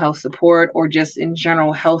mental health support, or just in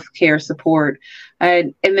general healthcare support?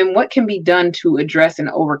 And then what can be done to address and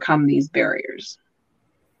overcome these barriers?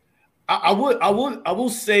 I will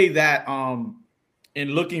say that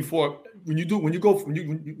in looking for,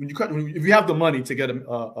 if you have the money to get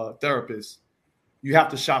a therapist, you have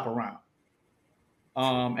to shop around.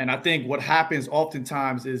 And I think what happens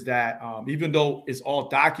oftentimes is that even though it's all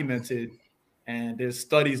documented and there's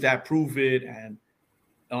studies that prove it, and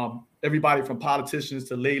everybody from politicians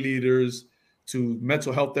to lay leaders to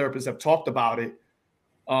mental health therapists have talked about it,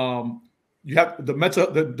 you have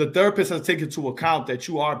the therapist has taken into account that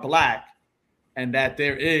you are Black and that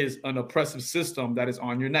there is an oppressive system that is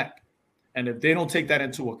on your neck. And if they don't take that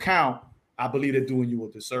into account, I believe they're doing you a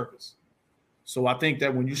disservice. So I think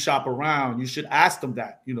that when you shop around, you should ask them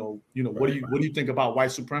that, what do you think about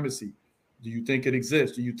white supremacy? Do you think it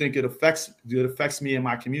exists? Do you think it affects me and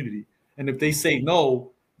my community? And if they say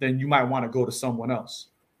no, then you might want to go to someone else,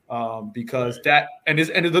 because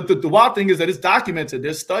the wild thing is that it's documented.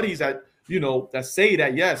 There's studies that that say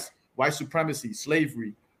that yes, white supremacy,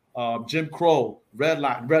 slavery, Jim Crow,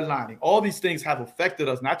 redlining, all these things have affected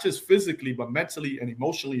us, not just physically but mentally and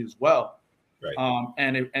emotionally as well. Right.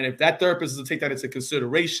 And if that therapist doesn't take that into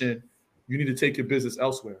consideration, you need to take your business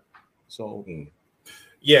elsewhere. So,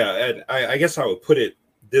 yeah, and I guess I would put it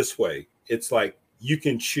this way: it's like you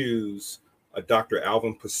can choose a Dr.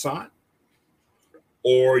 Alvin Passant,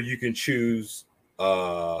 or you can choose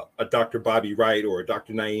a Dr. Bobby Wright, or a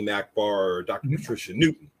Dr. Naeem Akbar, or Dr. Patricia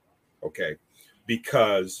Newton. Okay,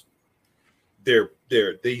 because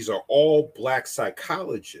these are all Black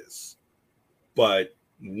psychologists, but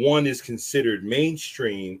one is considered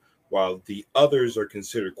mainstream while the others are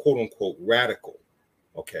considered quote unquote radical.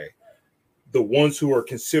 Okay. The ones who are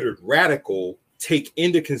considered radical take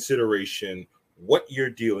into consideration what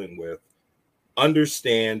you're dealing with,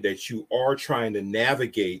 understand that you are trying to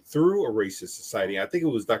navigate through a racist society. I think it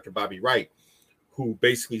was Dr. Bobby Wright who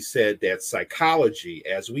basically said that psychology,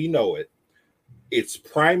 as we know it, its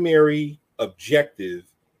primary objective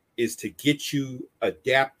is to get you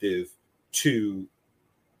adaptive to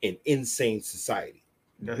an insane society.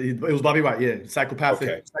 It was Bobby White, yeah.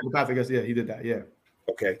 Psychopathic, Okay. I guess, yeah, he did that, yeah.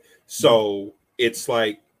 Okay. So it's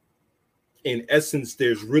like, in essence,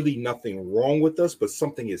 there's really nothing wrong with us, but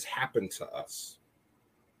something has happened to us.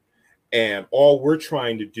 And all we're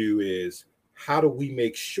trying to do is, how do we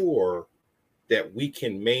make sure that we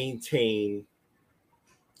can maintain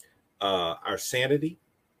our sanity,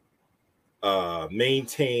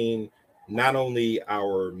 maintain not only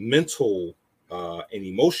our mental and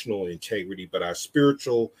emotional integrity, but our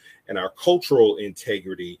spiritual and our cultural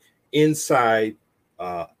integrity inside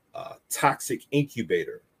a toxic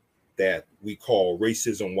incubator that we call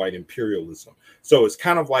racism, white imperialism. So it's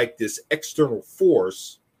kind of like this external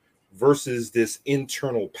force versus this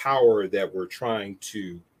internal power that we're trying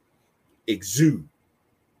to exude.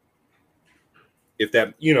 If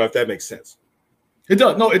that, if that makes sense. It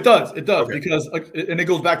does. No, it does. It does, Okay. Because, and it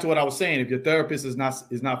goes back to what I was saying. If your therapist is not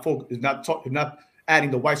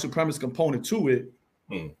adding the white supremacist component to it,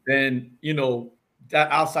 then that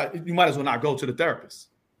outside, you might as well not go to the therapist,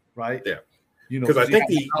 right? Yeah. Because I think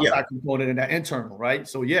the outside component and that internal, right?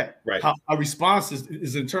 So yeah, right. Our response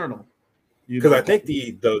is internal. Because I think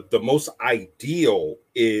the most ideal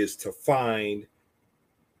is to find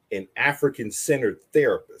an African-centered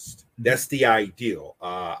therapist. That's the ideal.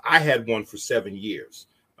 I had one for 7 years.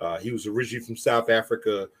 He was originally from South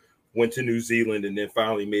Africa, went to New Zealand, and then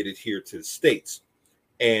finally made it here to the States.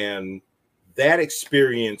 And that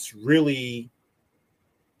experience really,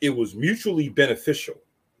 it was mutually beneficial,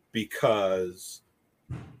 because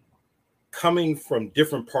coming from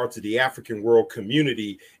different parts of the African world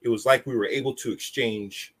community, it was like we were able to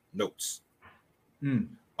exchange notes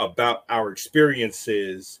about our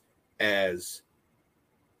experiences as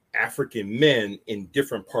African men in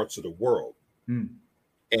different parts of the world. And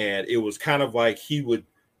it was kind of like he would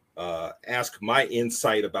ask my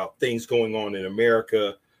insight about things going on in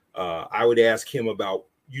America. I would ask him about,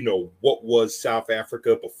 what was South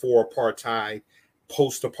Africa before apartheid,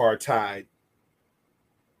 post-apartheid.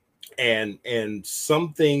 And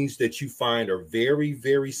some things that you find are very,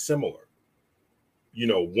 very similar.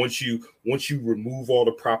 Once you remove all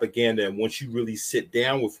the propaganda and once you really sit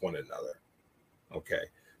down with one another. Okay.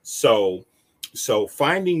 So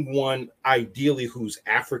finding one ideally who's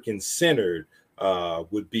African-centered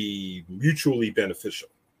would be mutually beneficial.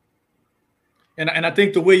 And I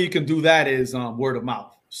think the way you can do that is word of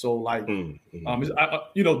mouth. So like,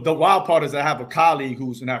 the wild part is I have a colleague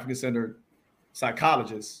who's an African-centered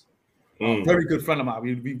psychologist, very good friend of mine.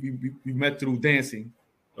 We met through dancing.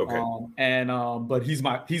 Okay. But he's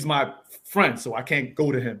my friend, so I can't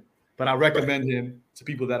go to him. But I recommend him to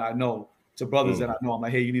people that I know, to brothers that I know. I'm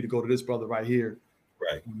like, hey, you need to go to this brother right here.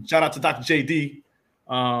 Right. Shout out to Dr. JD.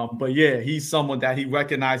 But yeah, he's someone that he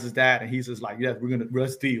recognizes that, and he's just like, yeah,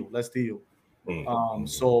 let's deal.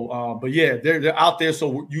 But yeah, they're out there.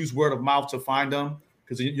 So use word of mouth to find them,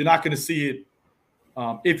 because you're not going to see it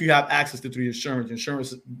if you have access to the insurance.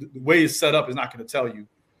 Insurance, the way it's set up, is not going to tell you.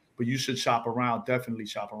 But you should shop around, definitely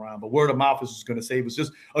shop around. But word of mouth is going to save us.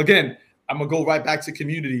 Just, again, I'm going to go right back to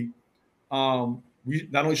community. We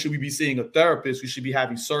not only should we be seeing a therapist, we should be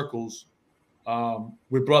having circles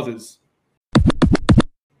with brothers.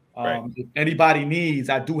 If anybody needs,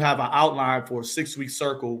 I do have an outline for a 6-week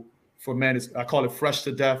circle for men. I call it Fresh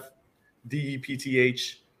to Death,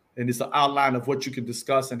 DEPTH. And it's an outline of what you can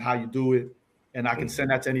discuss and how you do it. And I can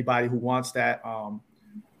send that to anybody who wants that.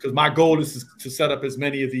 Because my goal is to set up as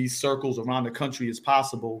many of these circles around the country as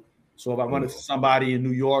possible. So if I run into somebody in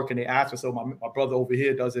New York and they ask me, so my brother over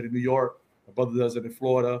here does it in New York, my brother does it in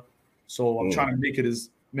Florida. So I'm trying to make it as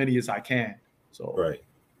many as I can. So right.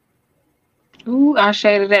 Ooh, I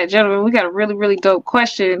shaded that. Gentlemen, we got a really, really dope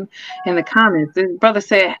question in the comments. This brother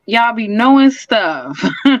said, y'all be knowing stuff.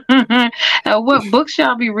 What books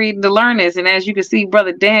y'all be reading to learn this? And as you can see,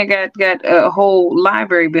 Brother Dan got a whole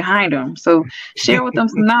library behind him. So share with them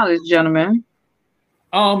some knowledge, gentlemen.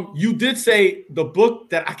 You did say the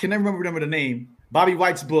book that I can never remember the name, Bobby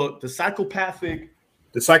White's book, The Psychopathic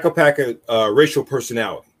Racial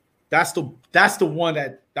Personality. That's the one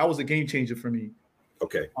that was a game changer for me.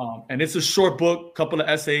 Okay. And it's a short book, couple of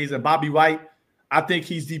essays. And Bobby White, I think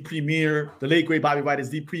he's the late great Bobby White is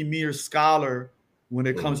the premier scholar when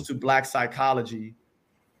it comes to Black psychology.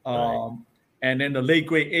 And then the late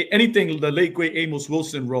great Amos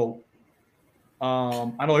Wilson wrote.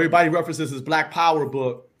 I know everybody references his Black Power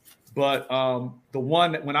book, but the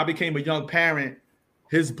one that when I became a young parent,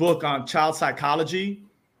 his book on child psychology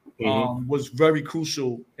was very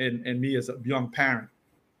crucial in me as a young parent.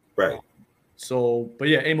 Right. But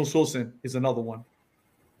yeah, Amos Wilson is another one.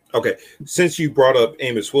 Okay. Since you brought up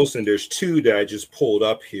Amos Wilson, there's two that I just pulled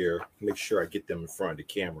up here. Make sure I get them in front of the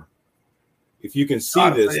camera. If you can see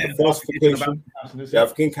this, the falsification, the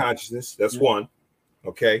African consciousness, that's one.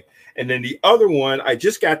 Okay. And then the other one, I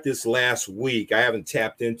just got this last week. I haven't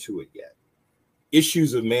tapped into it yet.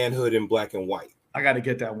 Issues of Manhood in Black and White. I got to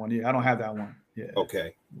get that one. Yeah, I don't have that one. Yeah.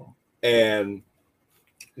 Okay. And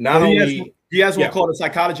not only he has one called The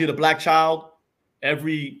Psychology of the Black Child.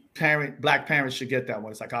 Every Black parent should get that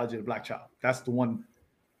one, The Psychology of the Black Child. That's the one.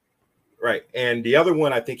 Right. And the other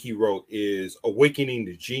one I think he wrote is Awakening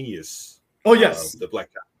the Genius. Oh, yes. The Black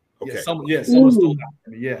Child. Okay. Someone stole that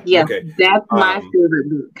from me. Yeah. Yeah. Okay. That's my favorite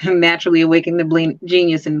book, Naturally Awakening the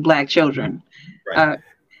Genius in Black Children. Right.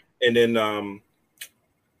 And then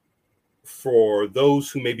for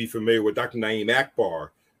those who may be familiar with Dr. Naeem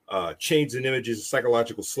Akbar, Chains and Images of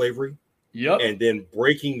Psychological Slavery. Yep. And then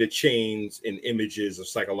Breaking the Chains and Images of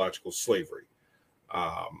Psychological Slavery.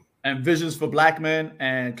 And Visions for Black Men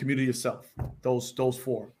and Community of Self. Those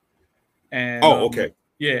four. And okay.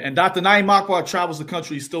 Yeah, and Dr. Naeem Akbar travels the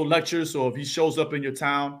country. He still lectures. So if he shows up in your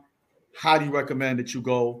town, highly recommend that you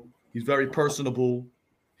go. He's very personable.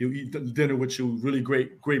 He'll eat dinner with you. Really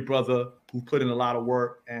great brother who put in a lot of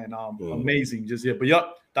work and amazing. Just But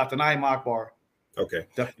Dr. Naeem Akbar. Okay.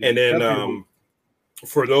 And then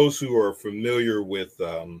for those who are familiar with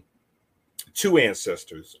two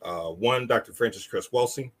ancestors, one, Dr. Frances Cress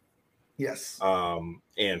Welsing. Yes.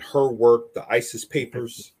 And her work, the ISIS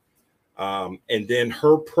Papers. And then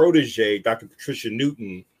her protege, Dr. Patricia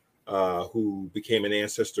Newton, who became an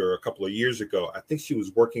ancestor a couple of years ago. I think she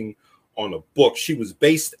was working on a book. She was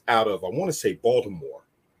based out of, I want to say, Baltimore.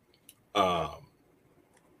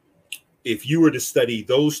 If you were to study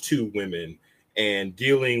those two women and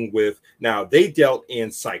dealing with, now they dealt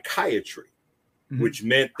in psychiatry, which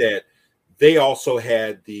meant that they also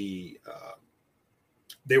had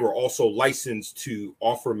they were also licensed to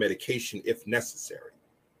offer medication if necessary.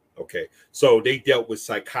 Okay, so they dealt with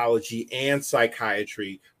psychology and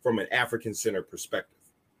psychiatry from an African-centered perspective.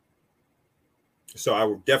 So I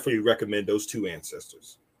would definitely recommend those two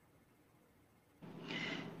ancestors.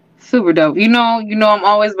 Super dope. You know, I'm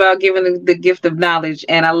always about giving the gift of knowledge,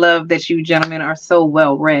 and I love that you gentlemen are so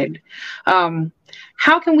well read.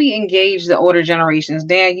 How can we engage the older generations?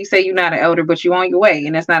 Dan, you say you're not an elder, but you're on your way,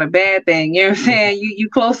 and that's not a bad thing. You know what I'm saying? You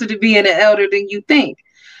closer to being an elder than you think.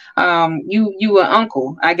 You an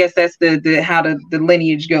uncle. I guess that's the how the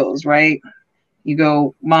lineage goes, right? You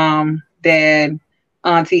go mom, dad,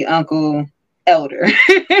 auntie, uncle, elder.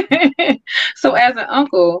 So as an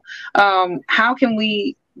uncle, how can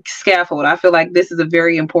we scaffold? I feel like this is a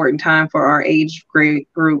very important time for our age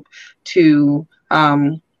group to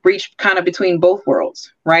reach kind of between both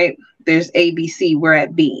worlds, right? There's A, B, C, we're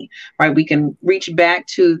at B, right? We can reach back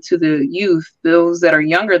to the youth, those that are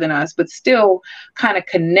younger than us, but still kind of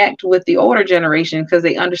connect with the older generation because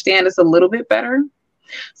they understand us a little bit better.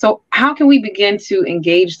 So how can we begin to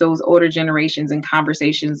engage those older generations in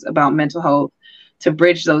conversations about mental health to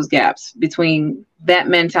bridge those gaps between that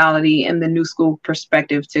mentality and the new school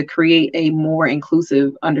perspective to create a more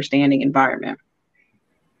inclusive, understanding environment?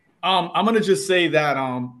 I'm gonna just say that,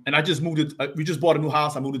 and I just moved it. We just bought a new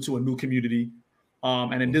house. I moved into a new community,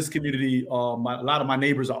 and in this community, a lot of my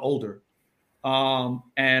neighbors are older,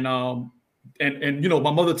 and you know,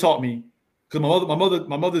 my mother taught me, because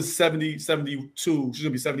my mother's 72. She's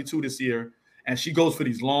gonna be 72 this year, and she goes for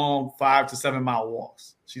these long 5 to 7 mile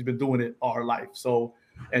walks. She's been doing it all her life. So,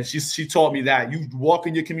 and she taught me that you walk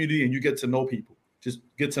in your community and you get to know people. Just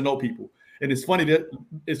get to know people. And it's funny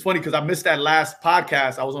because I missed that last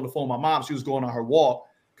podcast. I was on the phone with my mom. She was going on her walk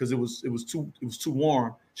because it was too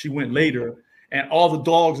warm. She went later, and all the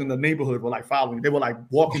dogs in the neighborhood were like following. They were like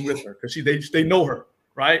walking with her because they know her,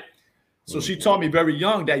 right? So she taught me very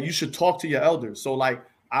young that you should talk to your elders. So like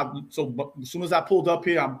as soon as I pulled up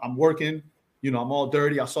here, I'm working. You know, I'm all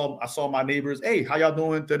dirty. I saw my neighbors. Hey, how y'all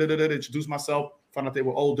doing? Introduce myself. Found out they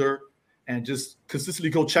were older, and just consistently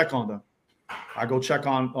go check on them. I go check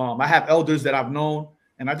on, I have elders that I've known,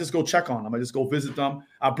 and I just go check on them. I just go visit them.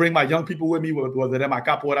 I bring my young people with me, whether they're my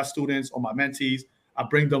capoeira students or my mentees. I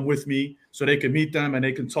bring them with me so they can meet them and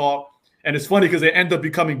they can talk. And it's funny because they end up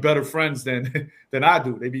becoming better friends than I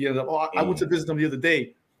do. They be I went to visit them the other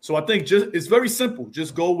day. So I think it's very simple.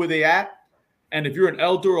 Just go where they at. And if you're an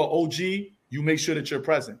elder or OG, you make sure that you're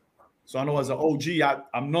present. So I know as an OG,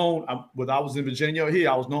 I'm known, when I was in Virginia here,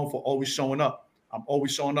 I was known for always showing up. I'm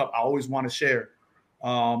always showing up. I always want to share.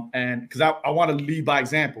 And because I want to lead by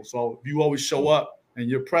example. So if you always show up and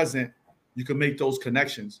you're present, you can make those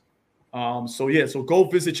connections. So go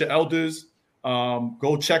visit your elders,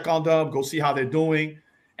 go check on them, go see how they're doing.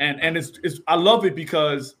 And it's I love it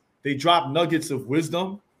because they drop nuggets of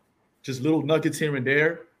wisdom, just little nuggets here and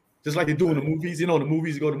there, just like they do in the movies. You know, in the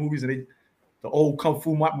movies, you go to movies and the old kung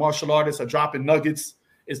fu martial artists are dropping nuggets.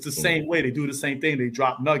 It's the same way. They do the same thing. They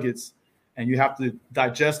drop nuggets, and you have to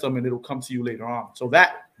digest them, and it'll come to you later on. So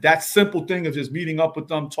that simple thing of just meeting up with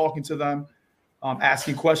them, talking to them,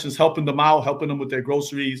 asking questions, helping them out, helping them with their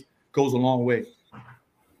groceries goes a long way.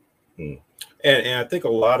 And I think a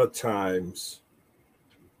lot of times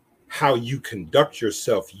how you conduct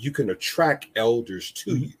yourself, you can attract elders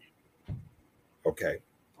to you. Okay.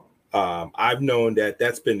 I've known that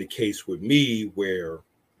that's been the case with me, where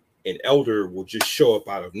an elder will just show up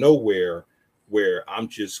out of nowhere, where I'm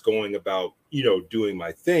just going about, doing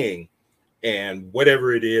my thing, and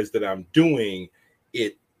whatever it is that I'm doing,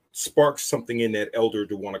 it sparks something in that elder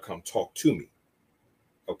to want to come talk to me.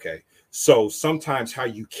 Okay. So sometimes how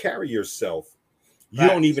you carry yourself, you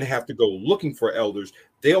don't even have to go looking for elders.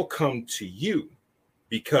 They'll come to you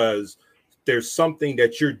because there's something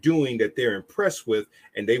that you're doing that they're impressed with,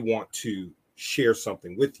 and they want to share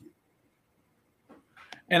something with you.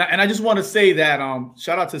 And I just want to say that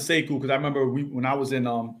shout out to Sekou, because I remember when I was in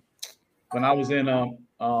God,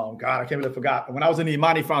 I can't believe I forgot. When I was in the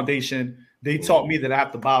Imani Foundation, they taught me that I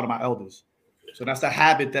have to bow to my elders. So that's a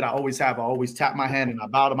habit that I always have. I always tap my hand and I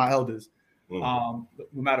bow to my elders, no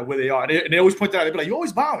matter where they are. And they always point out, they'd be like, "You're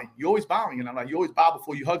always bowing. You're always bowing." And I'm like, "You always bow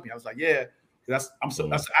before you hug me." I was like, "Yeah, that's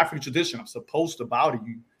the African tradition. I'm supposed to bow to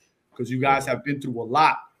you because you guys have been through a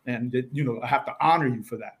lot, and I have to honor you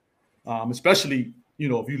for that. Especially,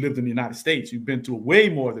 if you lived in the United States, you've been through way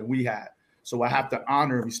more than we had. So I have to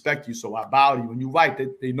honor and respect you. So I bow to you." And you're right.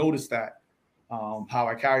 They noticed that, how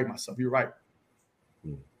I carry myself. You're right.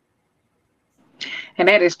 And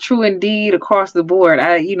that is true indeed across the board.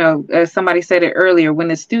 As somebody said it earlier, when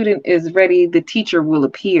the student is ready, the teacher will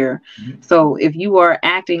appear. So if you are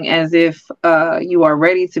acting as if you are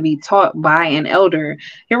ready to be taught by an elder,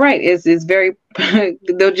 you're right. It's very,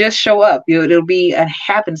 they'll just show up. It'll be a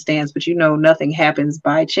happenstance, but nothing happens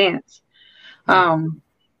by chance.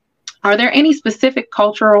 Are there any specific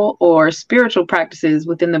cultural or spiritual practices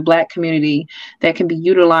within the Black community that can be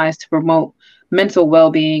utilized to promote mental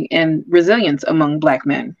well-being and resilience among Black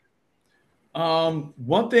men?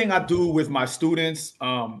 One thing I do with my students,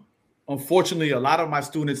 unfortunately, a lot of my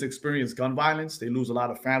students experience gun violence. They lose a lot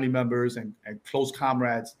of family members and close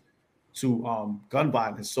comrades to gun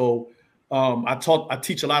violence. So I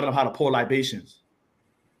teach a lot of them how to pour libations.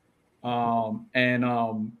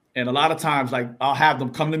 And a lot of times, like, I'll have them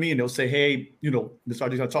come to me and they'll say, "Hey, Mr.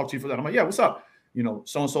 Rodriguez, I'll talk to you for that." I'm like, "Yeah, what's up?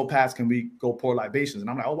 So-and-so passed, can we go pour libations?" And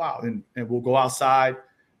I'm like, "Oh, wow." And we'll go outside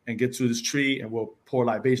and get to this tree and we'll pour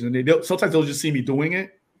libations. And sometimes they'll just see me doing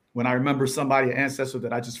it. When I remember somebody, an ancestor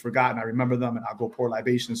that I just forgot, and I remember them, and I'll go pour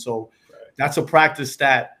libations. So that's a practice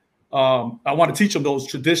that I want to teach them, those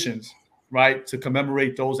traditions, right, to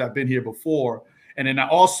commemorate those that have been here before. And then I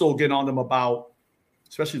also get on them about,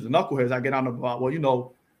 especially the knuckleheads, I get on them about,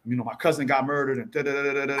 well, my cousin got murdered and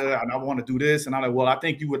and I want to do this. And I'm like, well, I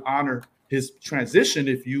think you would honor his transition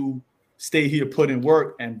if you stay here, put in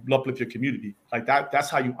work, and uplift your community. Like that's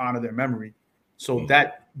how you honor their memory. So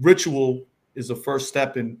that ritual is the first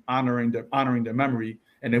step in honoring their memory.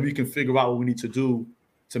 And then we can figure out what we need to do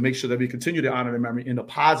to make sure that we continue to honor their memory in a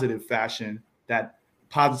positive fashion that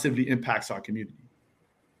positively impacts our community.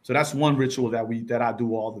 So that's one ritual that I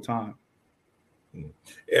do all the time. And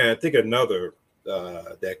I think another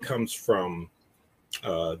that comes from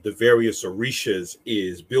the various orishas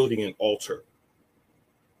is building an altar.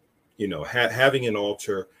 Having an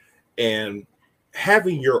altar and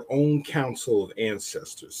having your own council of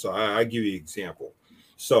ancestors. So I give you an example.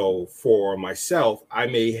 So for myself, I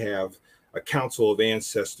may have a council of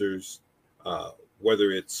ancestors,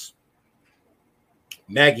 whether it's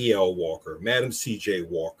Maggie L. Walker, Madam C.J.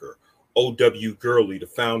 Walker, O.W. Gurley, the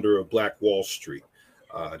founder of Black Wall Street,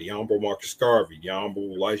 the Honorable Marcus Garvey, the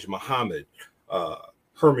Honorable Elijah Muhammad,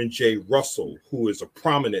 Herman J. Russell, who is a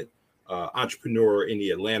prominent entrepreneur in the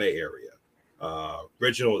Atlanta area,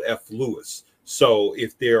 Reginald F. Lewis. So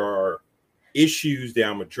if there are issues that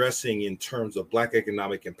I'm addressing in terms of Black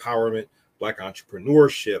economic empowerment, Black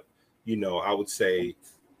entrepreneurship, I would say,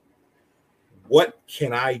 what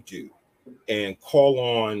can I do? And call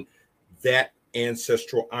on that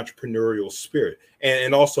ancestral entrepreneurial spirit.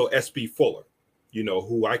 And also S.B. Fuller,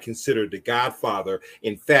 who I consider the godfather.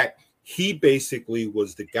 In fact, he basically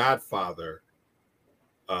was the godfather,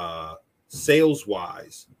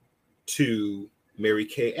 sales-wise, to Mary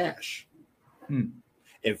Kay Ash.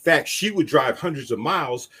 In fact, she would drive hundreds of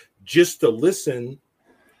miles just to listen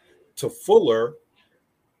to Fuller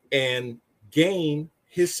and gain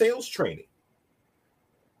his sales training.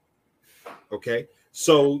 Okay,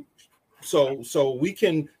 so we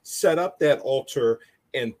can set up that altar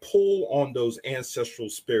and pull on those ancestral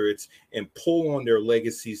spirits and pull on their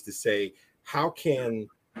legacies to say, how can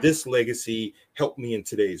this legacy help me in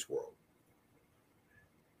today's world?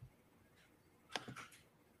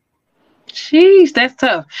 Jeez, that's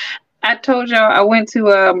tough. I told y'all I went to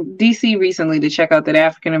DC recently to check out that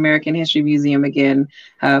African American History Museum again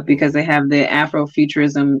because they have the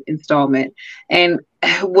Afrofuturism installment. And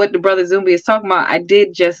what the brother Zumbi is talking about, I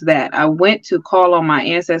did just that. I went to call on my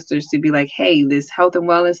ancestors to be like, hey, this health and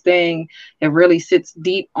wellness thing, it really sits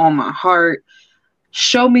deep on my heart.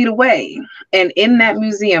 Show me the way. And in that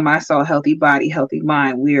museum, I saw healthy body, healthy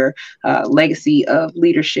mind. We're a legacy of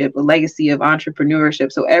leadership, a legacy of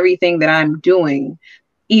entrepreneurship. So everything that I'm doing,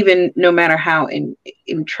 even no matter how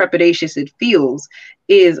trepidatious it feels,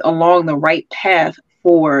 is along the right path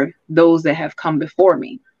for those that have come before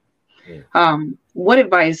me. What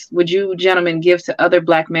advice would you gentlemen give to other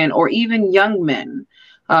Black men or even young men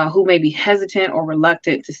who may be hesitant or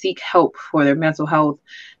reluctant to seek help for their mental health?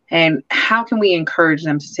 And how can we encourage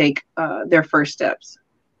them to take their first steps?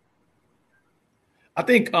 I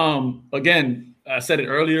think, again, I said it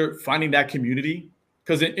earlier, finding that community.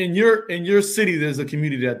 Because in your city, there's a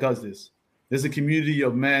community that does this. There's a community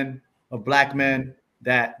of men, of Black men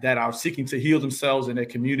that are seeking to heal themselves in their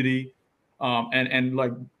community. And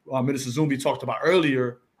like Minister Zumbi talked about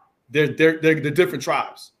earlier, they're different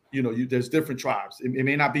tribes. There's different tribes. It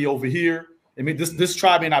may not be over here. I mean, this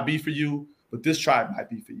tribe may not be for you, but this tribe might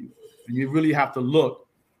be for you. And you really have to look.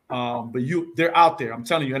 But they're out there. I'm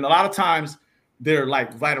telling you. And a lot of times, they're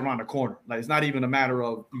like right around the corner. Like, it's not even a matter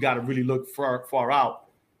of you got to really look far out.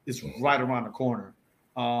 It's right around the corner.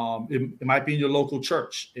 It might be in your local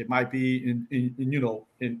church. It might be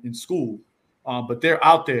in school. But they're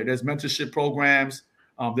out there. There's mentorship programs.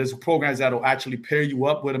 There's programs that'll actually pair you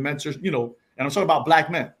up with a mentor. And I'm talking about Black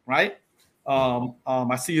men, right?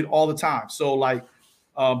 I see it all the time. So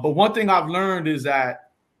but one thing I've learned is that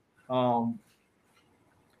I've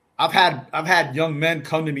had young men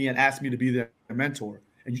come to me and ask me to be their mentor,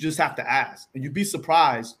 and you just have to ask, and you'd be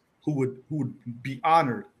surprised who would be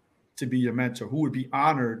honored to be your mentor, who would be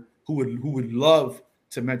honored, who would love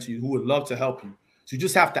to mentor you, who would love to help you. So you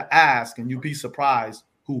just have to ask, and you'd be surprised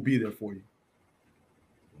who will be there for you.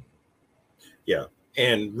 Yeah,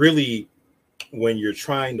 and really, when you're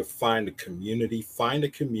trying to find a community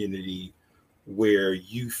where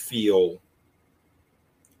you feel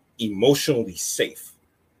emotionally safe.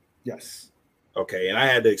 Yes. Okay, and I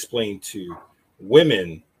had to explain to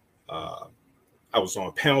women, I was on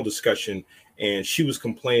a panel discussion, and she was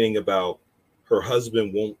complaining about her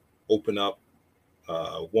husband won't open up,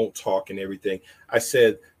 won't talk and everything. I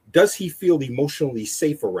said, does he feel emotionally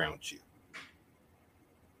safe around you?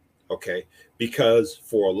 Okay, because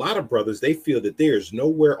for a lot of brothers, they feel that there's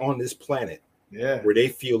nowhere on this planet where they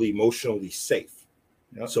feel emotionally safe.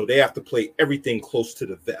 Yep. So they have to play everything close to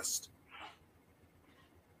the vest.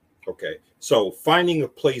 Okay, so finding a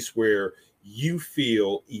place where you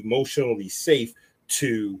feel emotionally safe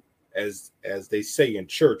to, as they say in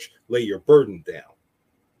church, lay your burden down.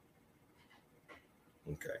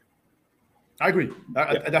 Okay, I agree.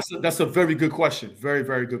 That's a very good question. Very,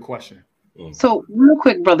 very good question. So real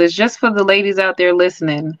quick, brothers, just for the ladies out there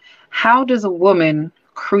listening, how does a woman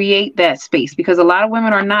create that space? Because a lot of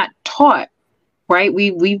women are not taught, right?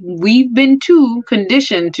 We've been too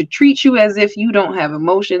conditioned to treat you as if you don't have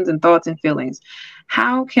emotions and thoughts and feelings.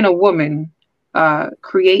 How can a woman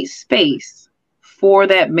create space for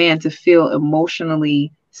that man to feel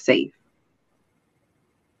emotionally safe?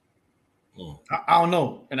 I don't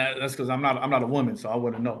know, and that's because I'm not a woman, so I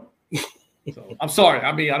wouldn't know. So I'm sorry.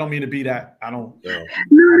 I mean, I don't mean to be that. I don't.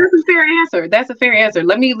 No, that's a fair answer. That's a fair answer.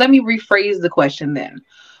 Let me rephrase the question then.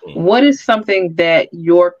 What is something that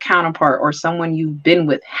your counterpart or someone you've been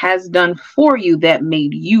with has done for you that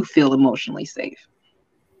made you feel emotionally safe?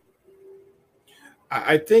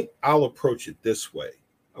 I think I'll approach it this way.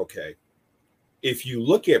 Okay. If you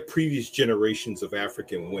look at previous generations of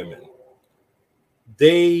African women,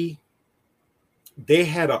 they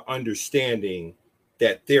had an understanding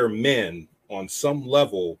that their men on some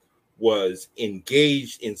level was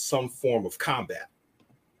engaged in some form of combat.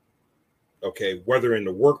 Okay, whether in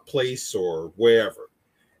the workplace or wherever.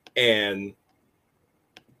 And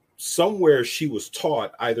somewhere she was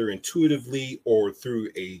taught, either intuitively or through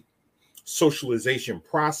a socialization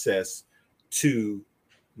process, to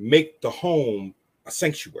make the home a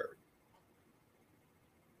sanctuary.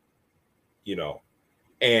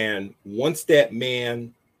 And once that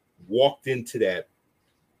man walked into that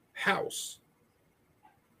house,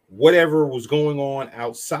 whatever was going on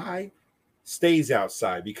outside stays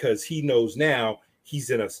outside, because he knows now he's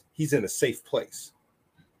in a safe place.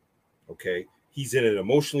 Okay, He's in an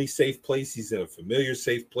emotionally safe place. He's in a familiar,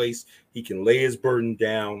 safe place. He can lay his burden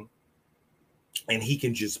down and he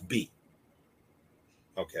can just be.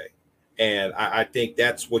 Okay. And I think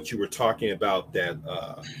that's what you were talking about, that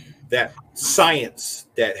that science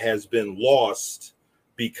that has been lost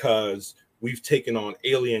because we've taken on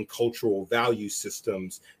alien cultural value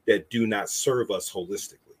systems that do not serve us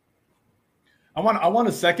holistically. I want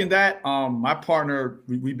to second that. My partner,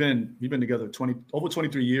 we've been together over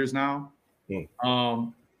 23 years now.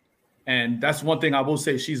 And that's one thing I will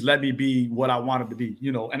say. She's let me be what I wanted to be,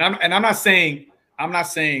 you know. And I'm saying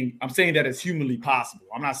that it's humanly possible.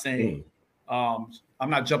 I'm not saying I'm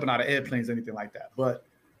not jumping out of airplanes or anything like that. But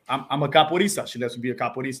I'm a capoeirista. She lets me be a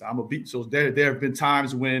capoeirista. I'm a beat. So there have been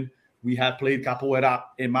times when we have played capoeira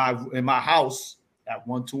in my house at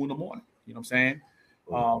 1, 2 in the morning. You know what I'm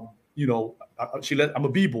saying? You know, I'm a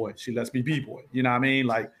b-boy. She lets me b-boy. You know what I mean?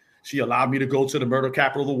 Like, she allowed me to go to the murder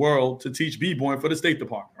capital of the world to teach b-boying for the State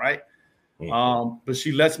Department, right? But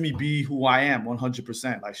she lets me be who I am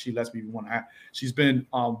 100%. Like, she lets me be one. She's been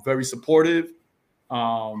very supportive.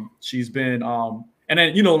 She's been and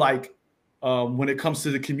then, you know, like when it comes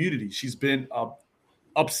to the community, she's been a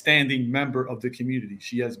upstanding member of the community.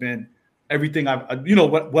 She has been everything you know,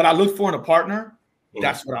 what I look for in a partner.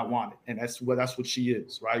 That's what I wanted, and that's what she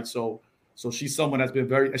is, right? So she's someone that's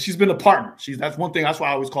been she's been a partner. That's one thing. That's why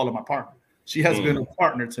I always call her my partner. She has been a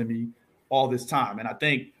partner to me all this time, and I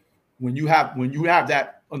think when you have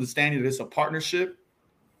that understanding that it's a partnership,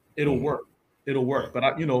 it'll work. It'll work. But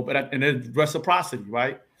and then reciprocity,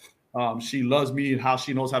 right? She loves me and how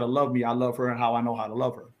she knows how to love me. I love her and how I know how to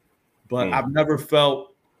love her. But I've never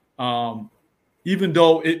felt, even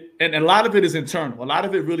though and a lot of it is internal. A lot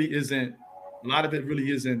of it really isn't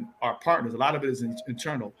our partners. A lot of it is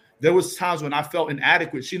internal. There was times when I felt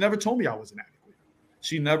inadequate. She never told me I was inadequate.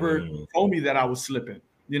 She never told me that I was slipping.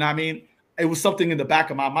 You know what I mean? It was something in the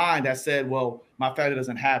back of my mind that said, well, my family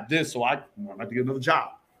doesn't have this, so I have to get another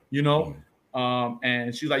job, you know?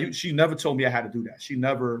 And she's like, she never told me I had to do that. She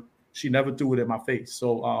never threw it in my face.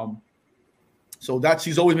 So that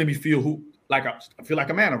she's always made me feel I feel like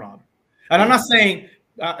a man around her. And I'm not saying,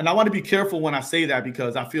 and I want to be careful when I say that,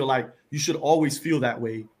 because I feel like you should always feel that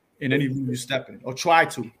way in any room you step in, or try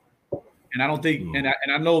to. And I don't think, and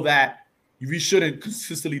I know that we shouldn't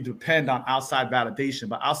consistently depend on outside validation,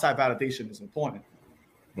 but outside validation is important.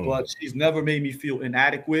 But she's never made me feel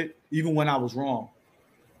inadequate, even when I was wrong,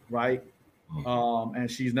 right? And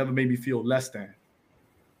she's never made me feel less than.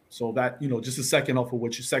 So that, you know, just a second off of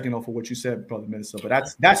what you said, Brother Minister. But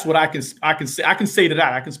that's what I can say. I can say to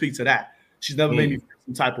that. I can speak to that. She's never made me feel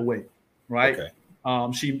some type of way, right? Okay.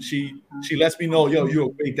 She lets me know, yo, you're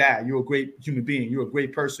a great dad. You're a great human being. You're a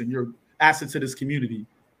great person. You're an asset to this community.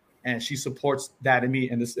 And she supports that in me,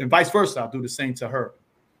 and vice versa. I'll do the same to her.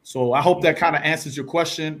 So I hope that kind of answers your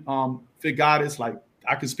question. Fit Goddess, like,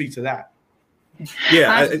 I can speak to that.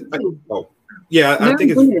 Yeah, I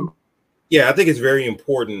think it's very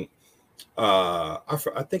important.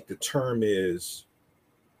 I think the term is,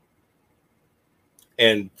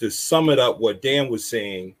 and to sum it up, what Dan was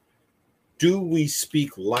saying, do we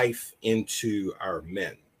speak life into our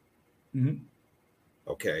men?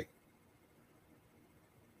 Okay.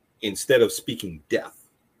 Instead of speaking death,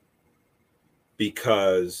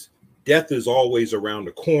 because death is always around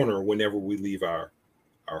the corner whenever we leave our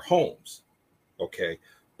homes. Okay.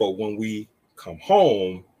 But when we come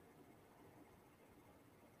home,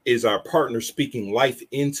 is our partner speaking life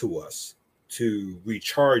into us to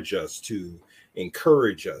recharge us, to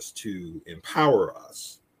encourage us, to empower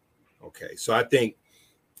us? Okay. So I think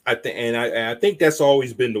that's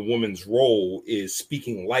always been the woman's role, is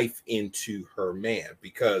speaking life into her man,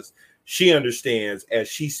 because she understands as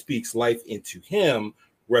she speaks life into him,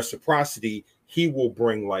 reciprocity, he will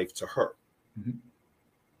bring life to her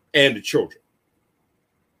and the children.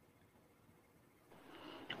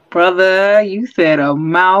 Brother, you said a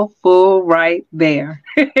mouthful right there.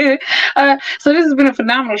 So this has been a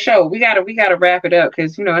phenomenal show. We gotta wrap it up,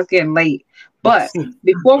 because, you know, it's getting late. But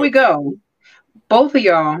before we go, both of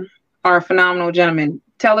y'all are phenomenal gentlemen.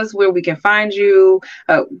 Tell us where we can find you.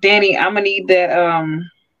 Danny, I'm gonna need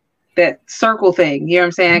that circle thing. You know what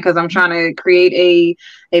I'm saying? Because I'm trying to create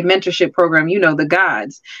a mentorship program. You know, the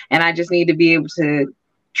gods, and I just need to be able to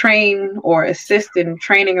train or assist in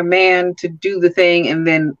training a man to do the thing, and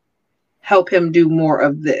then help him do more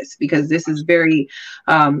of this, because this is very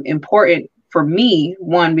important for me.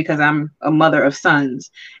 One, because I'm a mother of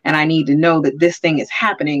sons, and I need to know that this thing is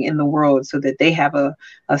happening in the world, so that they have a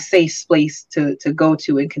safe place to go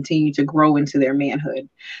to and continue to grow into their manhood.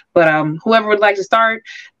 But whoever would like to start,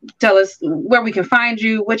 tell us where we can find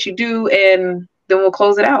you, what you do, and then we'll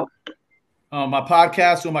close it out. My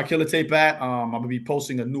podcast or my killer tape at. I'm gonna be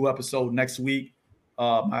posting a new episode next week.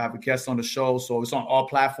 I have a guest on the show, so it's on all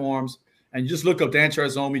platforms. And you just look up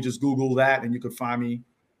DanTresOmi, just Google that, and you can find me.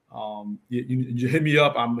 You hit me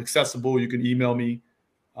up. I'm accessible. You can email me.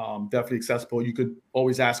 Definitely accessible. You could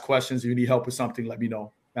always ask questions. If you need help with something, let me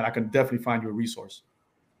know, and I can definitely find you a resource.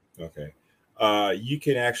 Okay. You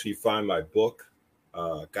can actually find my book,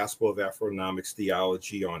 Gospel of Afronomics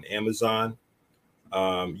Theology, on Amazon.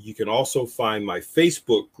 You can also find my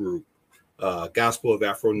Facebook group, Gospel of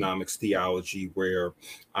Afronomics Theology, where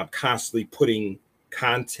I'm constantly putting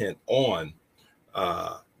content on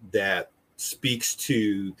that speaks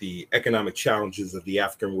to the economic challenges of the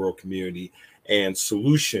African world community and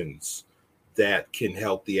solutions that can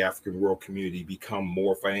help the African world community become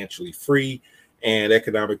more financially free and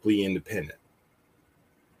economically independent.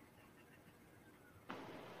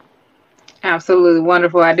 Absolutely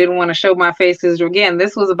wonderful. I didn't want to show my face because, again,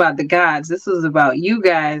 this was about the gods. This was about you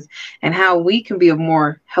guys and how we can be of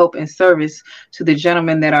more help and service to the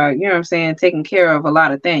gentlemen that are, you know what I'm saying, taking care of a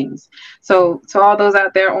lot of things. So to all those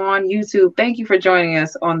out there on YouTube, thank you for joining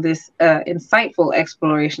us on this insightful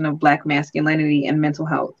exploration of Black masculinity and mental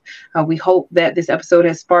health. We hope that this episode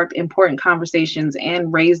has sparked important conversations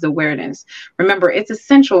and raised awareness. Remember, it's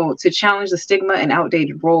essential to challenge the stigma and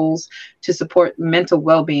outdated roles to support mental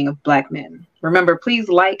well-being of Black men. Remember, please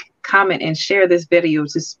like, comment, and share this video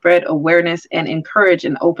to spread awareness and encourage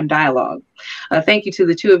an open dialogue. Thank you to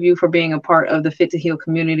the two of you for being a part of the Fit to Heal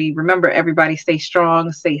community. Remember, everybody stay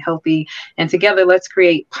strong, stay healthy, and together let's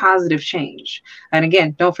create positive change. And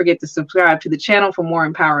again, don't forget to subscribe to the channel for more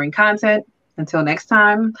empowering content. Until next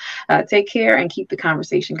time, take care and keep the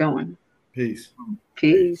conversation going. Peace.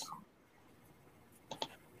 Peace.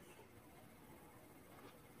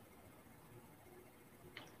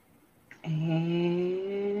 And